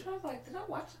out too. I was like, did I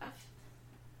watch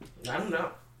that? I don't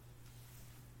know.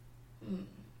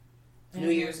 New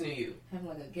Year's, New You. Having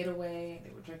like a getaway.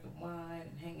 They were drinking wine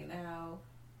and hanging out.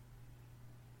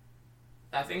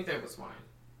 I think there was wine.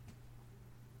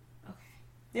 Okay.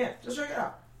 Yeah, just check it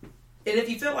out. And if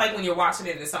you feel like when you're watching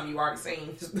it, it's something you already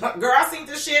seen, just, girl, I seen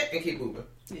this shit, and keep moving.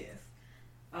 Yes.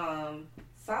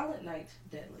 Silent Night,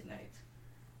 Deadly Night.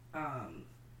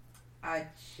 I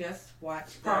just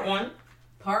watched Part 1?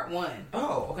 Part 1.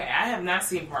 Oh, okay. I have not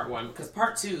seen Part 1 because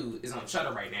Part 2 is on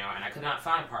Shudder right now, and I could not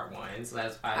find Part 1, so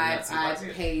that's why I did not see Part 2.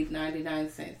 I paid 99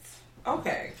 cents.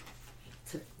 Okay.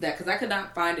 To that, because I could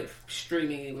not find it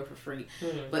streaming anywhere for free.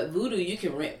 Mm-hmm. But Vudu, you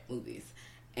can rent movies.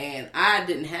 And I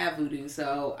didn't have Vudu,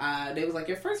 so they was like,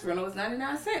 your first rental was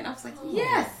 99 cents. And I was like,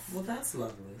 yes. Well, that's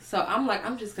lovely. So I'm like,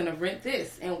 I'm just going to rent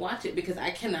this and watch it because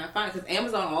I cannot find it. Because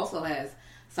Amazon also has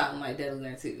Silent Night, Deadly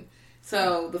Night too.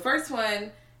 So the first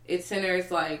one, it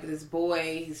centers like this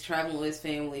boy, he's traveling with his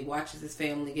family, watches his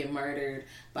family get murdered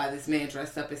by this man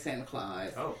dressed up as Santa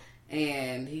Claus. Oh.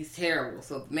 And he's terrible.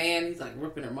 So the man, he's like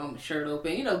ripping her mama's shirt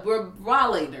open. We're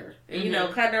violating her.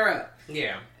 Mm-hmm. Cutting her up.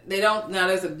 Yeah. Now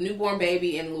there's a newborn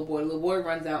baby and a little boy. The little boy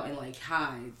runs out and like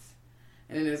hides.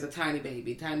 And then there's a tiny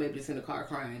baby. Tiny baby just in the car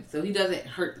crying. So he doesn't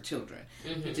hurt the children.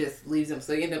 Mm-hmm. He just leaves them.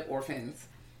 So they end up orphans.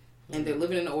 Mm-hmm. And they're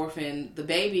living in an orphan. The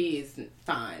baby is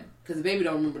fine. Because the baby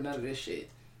don't remember none of this shit.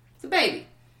 It's a baby.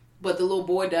 But the little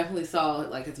boy definitely saw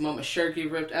like his mama's shirt get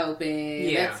ripped open.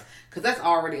 Yeah. Because that's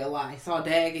already a lie. He saw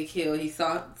dad get killed. He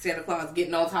saw Santa Claus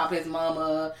getting on top of his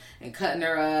mama and cutting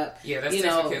her up. Yeah, that's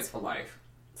just kids for life.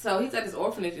 So he's at this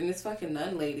orphanage and this fucking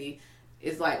nun lady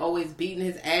is like always beating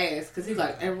his ass because he's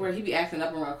like everywhere. He be acting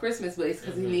up around Christmas, but it's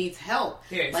because he needs help.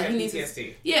 Yeah, like he needs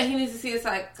PTSD. He needs to see a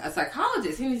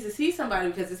psychologist. He needs to see somebody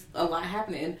because it's a lot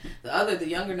happening. And the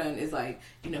younger nun is like,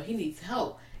 he needs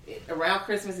help. Around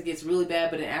Christmas it gets really bad,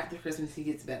 but then after Christmas he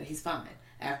gets better. He's fine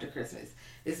after Christmas.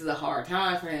 This is a hard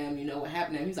time for him. You know what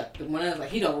happened to him. He's like, the one like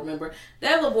he don't remember.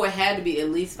 That little boy had to be at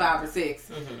least 5 or 6.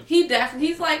 Mm-hmm.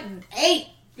 He's like 8.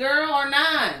 Girl, or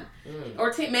 9, or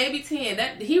 10, maybe 10.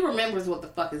 That he remembers what the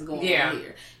fuck is going on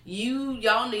here.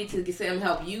 Y'all need to get him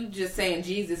help. You just saying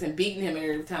Jesus and beating him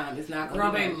every time is not going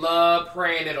to be. They love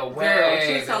praying it away. Girl,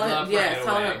 she's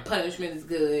telling her punishment is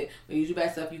good. When you do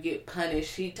bad stuff, you get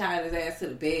punished. She tied his ass to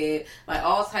the bed, like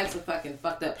all types of fucking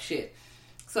fucked up shit.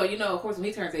 So of course, when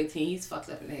he turns 18, he's fucked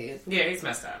up in the head. Yeah, he's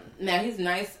messed up. Now he's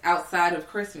nice outside of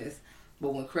Christmas,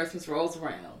 but when Christmas rolls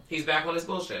around, he's back on his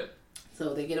bullshit.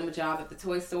 So they get him a job at the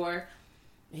toy store.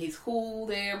 He's cool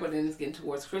there, but then it's getting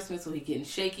towards Christmas, so he's getting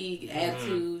shaky,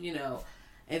 attitude,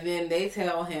 And then they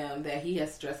tell him that he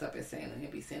has to dress up as Santa and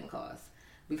be Santa Claus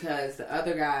because the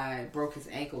other guy broke his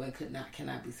ankle and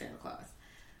cannot be Santa Claus.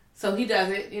 So he does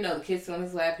it. The kid's on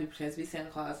his lap. He pretends to be Santa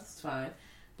Claus. It's fine.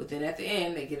 But then at the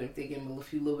end, they give him a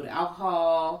little bit of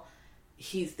alcohol.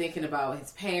 He's thinking about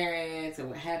his parents and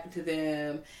what happened to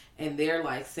them. And they're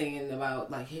like singing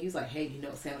about, like, he's like, hey, you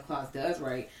know, Santa Claus does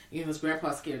right. You know, his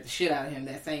grandpa scared the shit out of him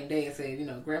that same day and said, you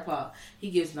know, Grandpa,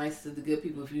 he gives nice to the good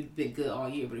people if you've been good all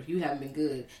year. But if you haven't been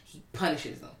good, he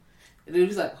punishes them. And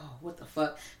dude's like, oh, what the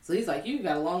fuck? So he's like, you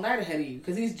got a long night ahead of you.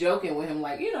 Because he's joking with him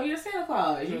like, you know, you're Santa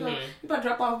Claus. You know, you about to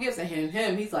drop off gifts. And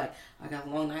him, he's like, I got a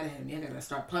long night ahead of me. I got to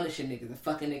start punishing niggas and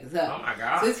fucking niggas up. Oh, my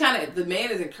God. So it's kind of, the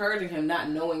man is encouraging him, not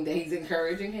knowing that he's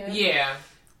encouraging him. Yeah.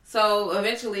 So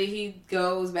eventually he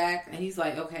goes back and he's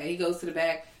like, okay, he goes to the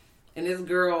back. And this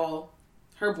girl,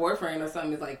 her boyfriend or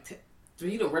something is like,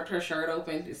 he done ripped her shirt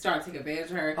open. It started to take advantage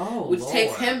of her. Oh, which Lord.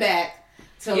 Takes him back.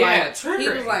 So triggering. He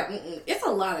was like, it's a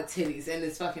lot of titties in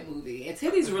this fucking movie. And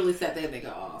titties really set that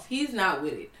nigga off. He's not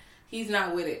with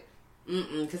it.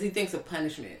 Because he thinks of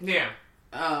punishment. Yeah.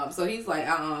 So he's like,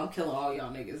 I'm killing all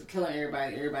y'all niggas. I'm killing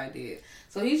everybody did.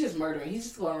 So he's just murdering. He's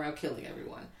just going around killing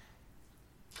everyone.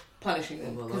 Punishing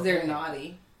them. Because they're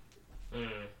naughty.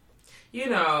 You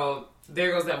know,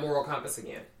 there goes that moral compass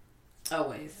again.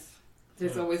 Always.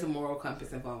 There's always a moral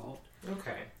compass involved.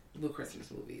 Okay. With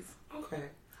Christmas movies. Okay.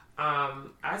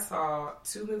 I saw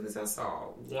 2 movies I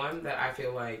saw. One that I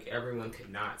feel like everyone could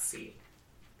not see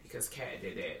because Kat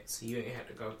did that, so you didn't have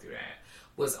to go through that.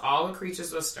 Was All the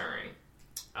Creatures Were Stirring.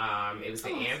 It was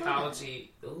the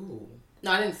anthology. Ooh.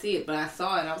 No, I didn't see it, but I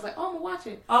saw it and I was like, oh, I'm gonna watch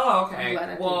it. Oh,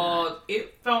 okay. Well,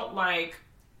 it felt like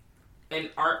an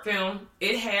art film.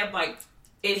 It had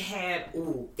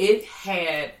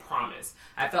promise.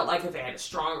 I felt like if it had a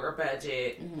stronger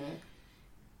budget,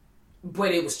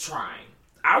 but it was trying.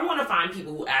 I want to find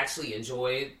people who actually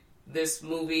enjoyed this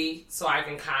movie so I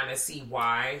can kind of see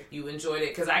why you enjoyed it.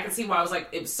 Because I can see why I was like,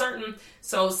 it was certain.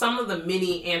 So some of the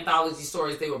mini anthology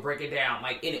stories they were breaking down,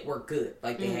 like, in it were good.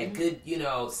 Like, they had good, you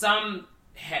know, some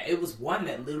had, it was one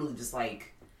that literally just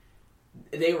like,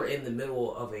 they were in the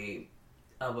middle of a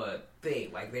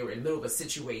thing. Like, they were in the middle of a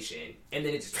situation. And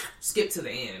then it just skipped to the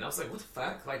end. And I was like, what the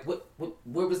fuck? Like, what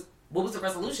was the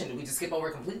resolution? Did we just skip over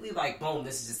it completely? Like, boom,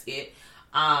 this is just it.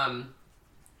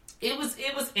 It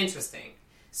was interesting.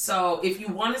 So if you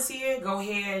want to see it, go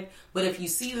ahead. But if you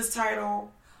see this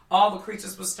title, All the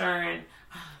Creatures Were Stirring,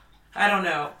 I don't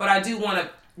know. But I do want to,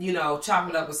 you know, chop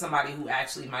it up with somebody who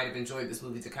actually might have enjoyed this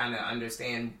movie to kind of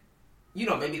understand, you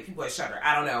know, maybe people at Shudder.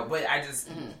 I don't know. But I just,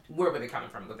 where were they coming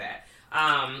from with that?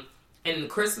 And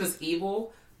Christmas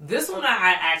Evil, this one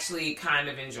I actually kind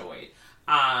of enjoyed.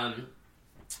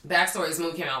 Backstory, this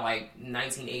movie came out like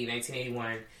 1980,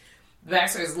 1981. The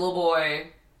backstory is a little boy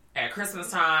at Christmas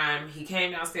time. He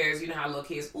came downstairs. You know how little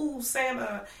kids, ooh,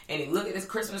 Santa. And he looked at his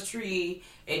Christmas tree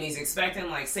and he's expecting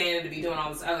like Santa to be doing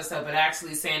all this other stuff. But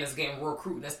actually Santa's getting real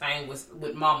crude in this thing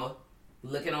with mama.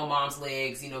 Licking on mom's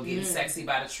legs, you know, getting sexy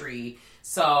by the tree.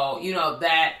 So, you know,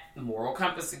 that moral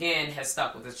compass again has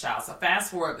stuck with this child. So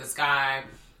fast forward, this guy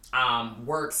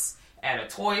works at a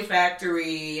toy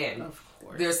factory and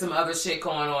there's some other shit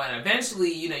going on. And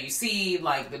eventually, you know, you see,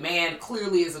 like, the man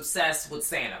clearly is obsessed with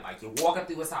Santa. Like, you're walking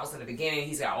through his house in the beginning.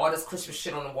 He's got all this Christmas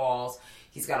shit on the walls.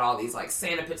 He's got all these, like,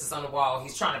 Santa pictures on the wall.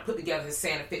 He's trying to put together his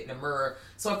Santa fit in the mirror.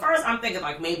 So at first, I'm thinking,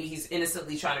 like, maybe he's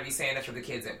innocently trying to be Santa for the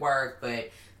kids at work.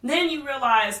 But then you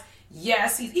realize,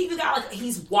 yes, he's even got, like,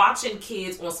 he's watching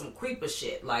kids on some creeper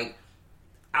shit. Like,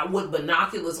 with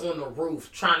binoculars on the roof,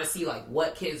 trying to see, like,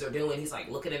 what kids are doing. He's, like,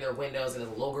 looking in their windows, and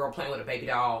there's a little girl playing with a baby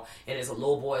doll, and there's a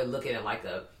little boy looking at, like,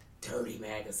 a dirty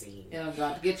magazine. Oh,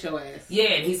 God, get your ass. Yeah,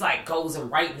 and he's, like, goes and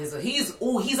writing he's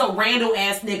a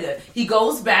random-ass nigga. He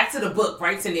goes back to the book,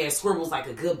 writes in there, scribbles, like,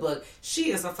 a good book.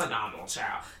 She is a phenomenal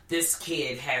child. This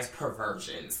kid has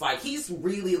perversions. Like, he's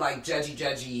really, like,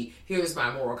 judgy. Here's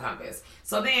my moral compass.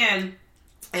 So then,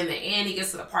 in the end, he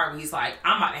gets to the part where he's like,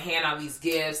 I'm about to hand out these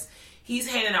gifts. He's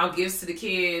handing out gifts to the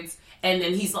kids, and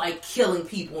then he's, like, killing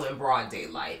people in broad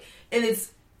daylight. And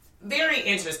it's very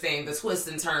interesting, the twists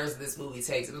and turns this movie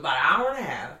takes. It was about an hour and a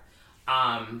half.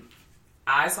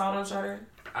 I saw it on Shudder,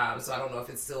 so I don't know if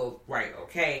it's still right.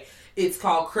 Okay. It's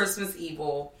called Christmas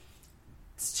Evil.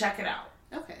 Check it out.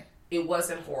 Okay. It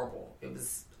wasn't horrible.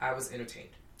 I was entertained.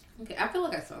 Okay, I feel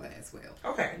like I saw that as well.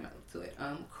 Okay. I might look to it.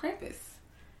 Krampus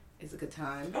is a good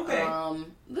time. Okay.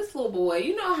 This little boy,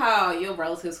 you know how your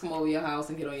relatives come over your house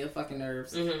and get on your fucking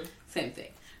nerves? Mm-hmm. Same thing.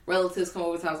 Relatives come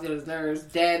over his house and get on his nerves.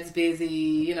 Dad's busy,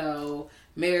 you know,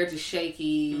 marriage is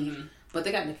shaky. Mm-hmm. But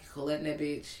they got Nikki Colette in that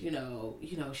bitch. You know,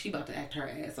 she about to act her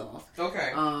ass off.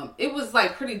 Okay. It was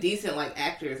like pretty decent like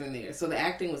actors in there, so the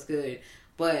acting was good.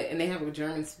 And they have a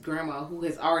German grandma who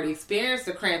has already experienced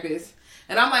the Krampus.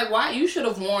 And I'm like, why? You should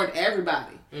have warned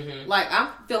everybody. Mm-hmm. Like,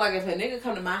 I feel like if a nigga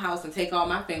come to my house and take all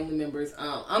my family members,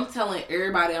 I'm telling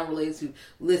everybody I'm related to,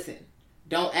 listen,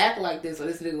 don't act like this or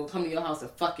this nigga will come to your house and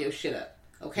fuck your shit up.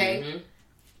 Okay? Mm-hmm.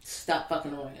 Stop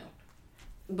fucking around.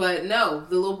 But no,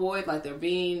 the little boy, like, they're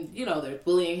being, they're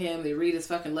bullying him. They read his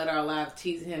fucking letter out loud,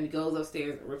 teasing him. He goes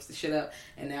upstairs and rips the shit up.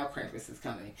 And now Krampus is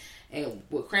coming. And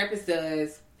what Krampus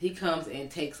does, he comes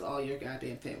and takes all your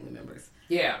goddamn family members.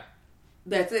 Yeah.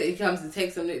 That's it. He comes and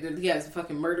takes them. He has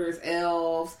fucking murderous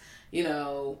elves,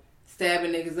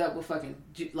 stabbing niggas up with fucking,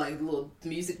 like, little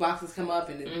music boxes come up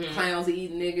and the clowns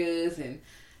eating niggas and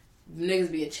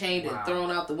niggas being chained and thrown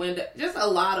out the window. Just a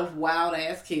lot of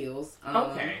wild-ass kills.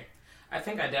 Okay. I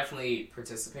think I definitely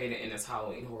participated in this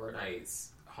Halloween Horror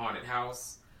Nights haunted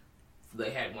house.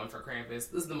 They had one for Krampus.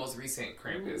 This is the most recent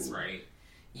Krampus, right?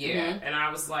 Yeah, and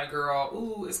I was like, girl,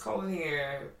 ooh, it's cold in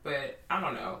here, but I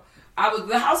don't know.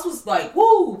 The house was like,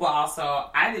 woo, but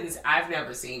also, I've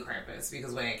never seen Krampus,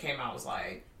 because when it came out, I was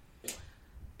like,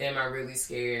 am I really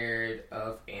scared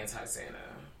of Anti-Santa?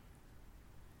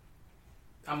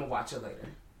 I'm gonna watch it later.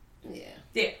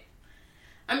 Yeah.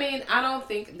 I mean, I don't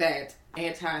think that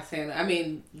Anti-Santa,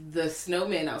 the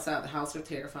snowmen outside the house are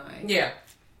terrifying. Yeah.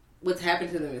 What's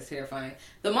happened to them is terrifying.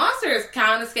 The monster is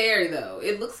kind of scary, though.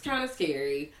 It looks kind of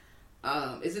scary.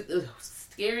 Is it the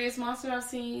scariest monster I've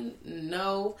seen?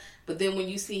 No. But then when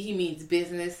you see he means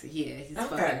business, yeah, he's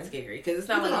fucking scary. Because it's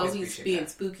not like, he's being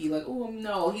spooky. Like, oh,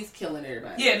 no, he's killing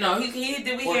everybody. Yeah, no, he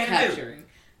did what he had to do.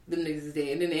 The niggas is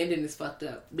dead. And then the ending is fucked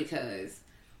up because,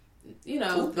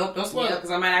 Ooh, don't spoil it, because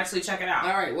I might actually check it out.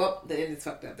 All right, well, the ending's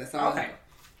fucked up. That's all. Okay.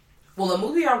 Well, a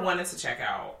movie I wanted to check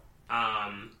out,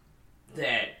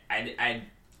 that I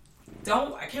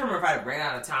can't remember if I ran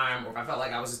out of time or if I felt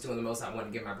like I was just doing the most. I wanted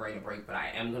to give my brain a break, but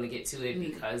I am going to get to it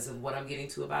because of what I'm getting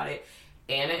to about it.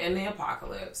 Anna and the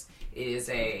Apocalypse. It is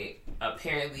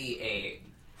apparently a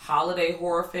holiday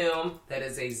horror film that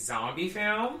is a zombie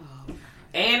film. Oh.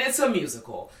 And it's a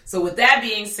musical. So with that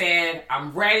being said,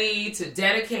 I'm ready to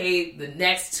dedicate the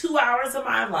next 2 hours of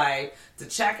my life to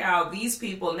check out these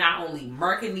people not only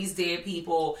murking these dead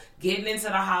people, getting into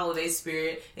the holiday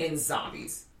spirit, and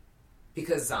zombies.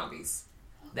 Because zombies.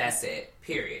 That's it.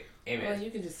 Period. Amen. Well, you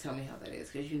can just tell me how that is,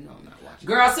 because I'm not watching.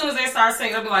 Girl, as soon as they start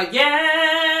singing, I'll be like,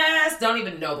 yes! Don't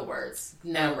even know the words.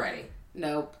 No. I'm ready.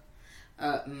 Nope.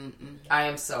 I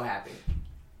am so happy.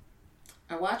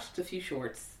 I watched a few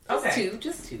shorts.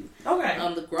 Just two. Okay.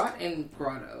 The Grot and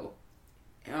Grotto.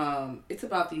 It's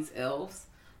about these elves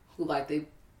who they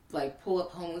pull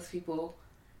up homeless people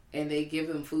and they give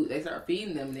them food. They start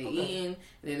feeding them. They eating,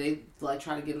 and then they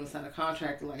try to get them to sign a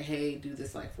contract. Like, hey, do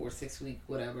this 4 or 6 week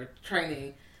whatever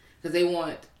training, because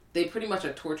they pretty much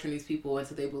are torturing these people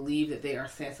until they believe that they are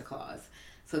Santa Claus.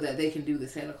 So that they can do the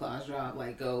Santa Claus job,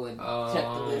 go and check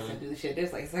the list and do the shit.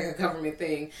 There's it's like a government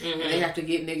thing, and they have to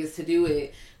get niggas to do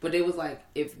it. But they was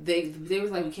if they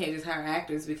was we can't just hire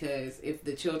actors, because if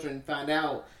the children find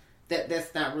out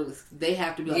that's not really, they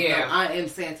have to be no, I am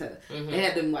Santa. They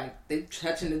had them they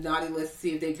touching the naughty list to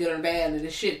see if they good or bad, and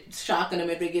the shit shocking them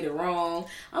if they get it wrong.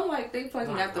 I'm they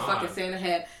fucking got the fucking Santa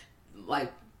hat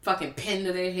fucking pinned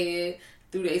to their head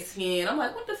through their skin. I'm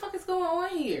what the fuck is going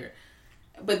on here?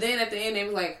 But then at the end, they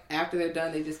was after they're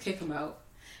done, they just kick them out.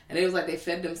 And it was they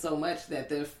fed them so much that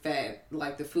their fat,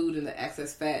 the food and the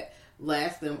excess fat,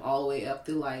 lasts them all the way up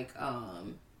to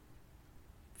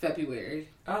February.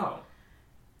 Oh.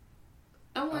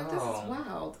 I'm this is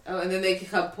wild. Oh, and then they can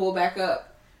come pull back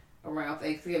up around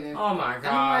Thanksgiving. Oh my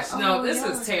gosh. No, this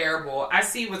is terrible. I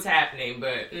see what's happening,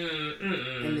 but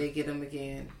And they get them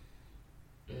again.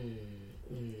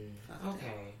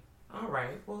 Okay. All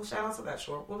right. Well, shout out to that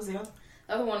short. What was the other?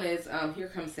 Other one is Here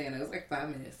Comes Santa. It was 5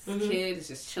 minutes. This kid is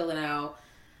just chilling out,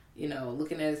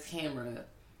 looking at his camera,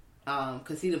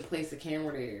 because he didn't place the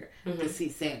camera there to see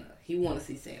Santa. He want to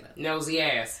see Santa. Nosy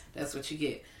ass. That's what you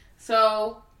get.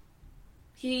 So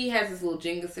he has this little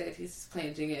Jenga set. He's just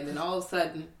playing Jenga, and then all of a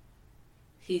sudden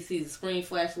he sees the screen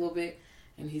flash a little bit,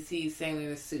 and he sees Santa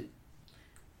in a suit,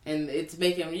 and it's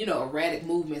making erratic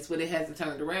movements, but it hasn't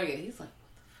turned around yet. He's like,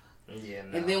 what the fuck? Yeah.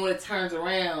 No. And then when it turns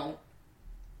around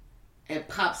and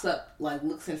pops up,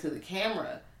 looks into the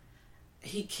camera,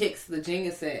 he kicks the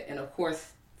Jenga set, and of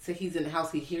course, so he's in the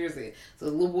house, he hears it. So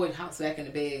the little boy hops back in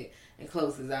the bed and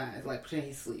closes his eyes, pretend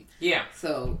he's asleep. Yeah.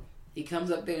 So he comes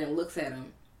up there and looks at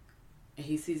him, and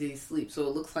he sees he's asleep. So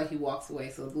it looks like he walks away.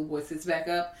 So the little boy sits back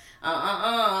up.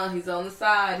 He's on the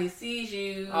side. He sees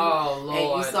you. Oh, Lord.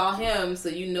 And you saw him, so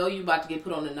you know you're about to get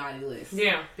put on the naughty list.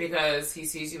 Yeah, because he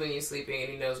sees you when you're sleeping and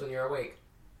he knows when you're awake.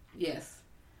 Yes.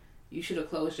 You should have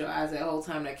closed your eyes that whole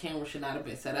time. That camera should not have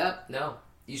been set up. No.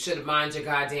 You should have mind your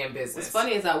goddamn business. What's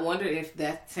funny is I wonder if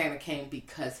that Santa came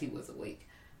because he was awake.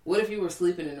 What if you were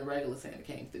sleeping and the regular Santa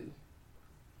came through?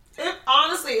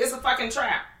 Honestly, it's a fucking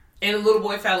trap. And the little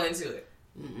boy fell into it.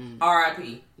 R.I.P.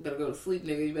 You better go to sleep,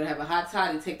 nigga. You better have a hot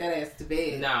toddy. Take that ass to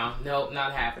bed. No,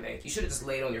 not happening. You should have just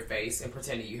laid on your face and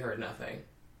pretended you heard nothing.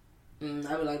 I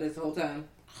be like this the whole time.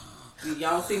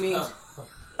 Y'all see me?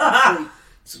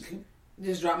 Sleep.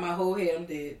 Just drop my whole head. I'm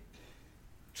dead.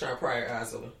 Try to pry your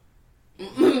eyes open.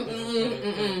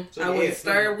 I would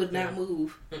stir, would not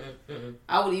move.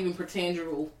 I would even pretend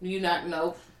drool. You not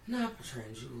know. Not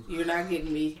pretend drool. You're not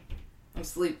getting me. I'm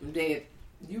asleep. I'm dead.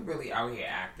 You really out here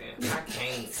acting.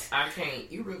 I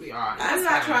can't. You really are. I'm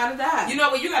not trying to die. You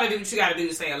know what? You gotta do what you gotta do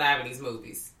to stay alive in these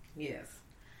movies. Yes.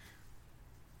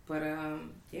 But,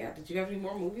 yeah. Did you have any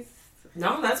more movies?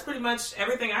 No, that's pretty much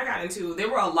everything I got into. There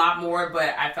were a lot more,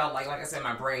 but I felt like I said,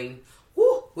 my brain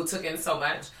took in so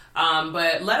much.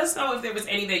 But let us know if there was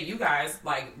any that you guys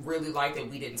really liked that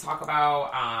we didn't talk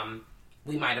about.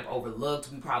 We might have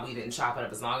overlooked. We probably didn't chop it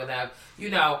up as long enough.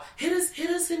 Hit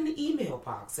us in the email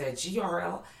box at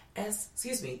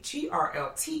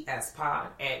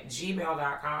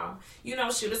grltspod@gmail.com.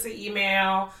 Shoot us an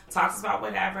email. Talk to us about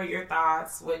whatever your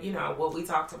thoughts. What we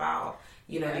talked about.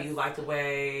 Yes. Do you like the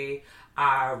way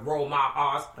I roll my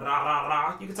R's?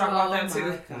 You can talk about that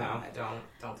too. No,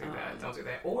 don't do that. Don't do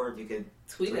that. Or you can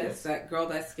tweet us that girl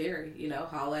that's scary.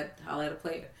 Holla at a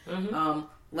player. Mm-hmm.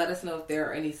 Let us know if there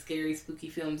are any scary, spooky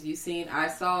films you've seen. I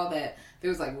saw that there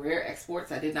was Rare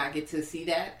Exports. I did not get to see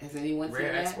that. Has anyone seen that?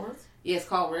 Rare Exports? Yeah, it's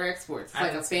called Rare Exports.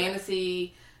 It's a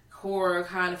fantasy horror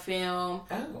kind of film.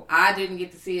 Oh. I didn't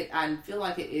get to see it. I feel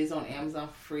like it is on Amazon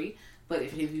for free. But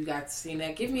if you guys seen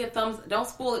that, give me a thumbs. Don't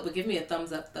spoil it, but give me a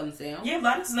thumbs up, thumbs down. Yeah,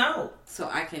 let us know so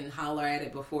I can holler at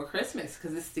it before Christmas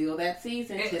because it's still that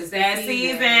season. It's that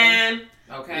season.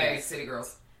 Okay, yes. City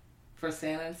Girls for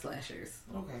Santa and slashers.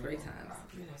 Okay, great times.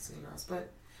 City Girls,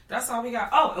 but that's all we got.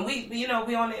 Oh, and we we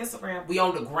on the Instagram. We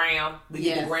on the gram. We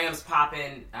get the grams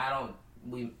popping.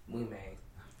 We may.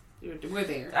 We're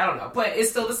there. I don't know. But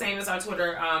it's still the same as our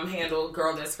Twitter handle,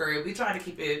 Girl That's Scurry. We try to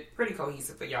keep it pretty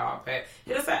cohesive for y'all. But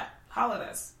hit us up. Holla at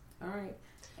us. All right.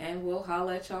 And we'll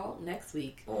holla at y'all next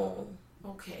week. Oh,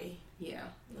 okay. Yeah.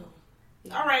 No.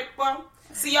 Yeah. All right. Well,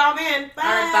 see y'all then. Bye. All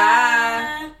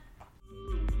right, bye.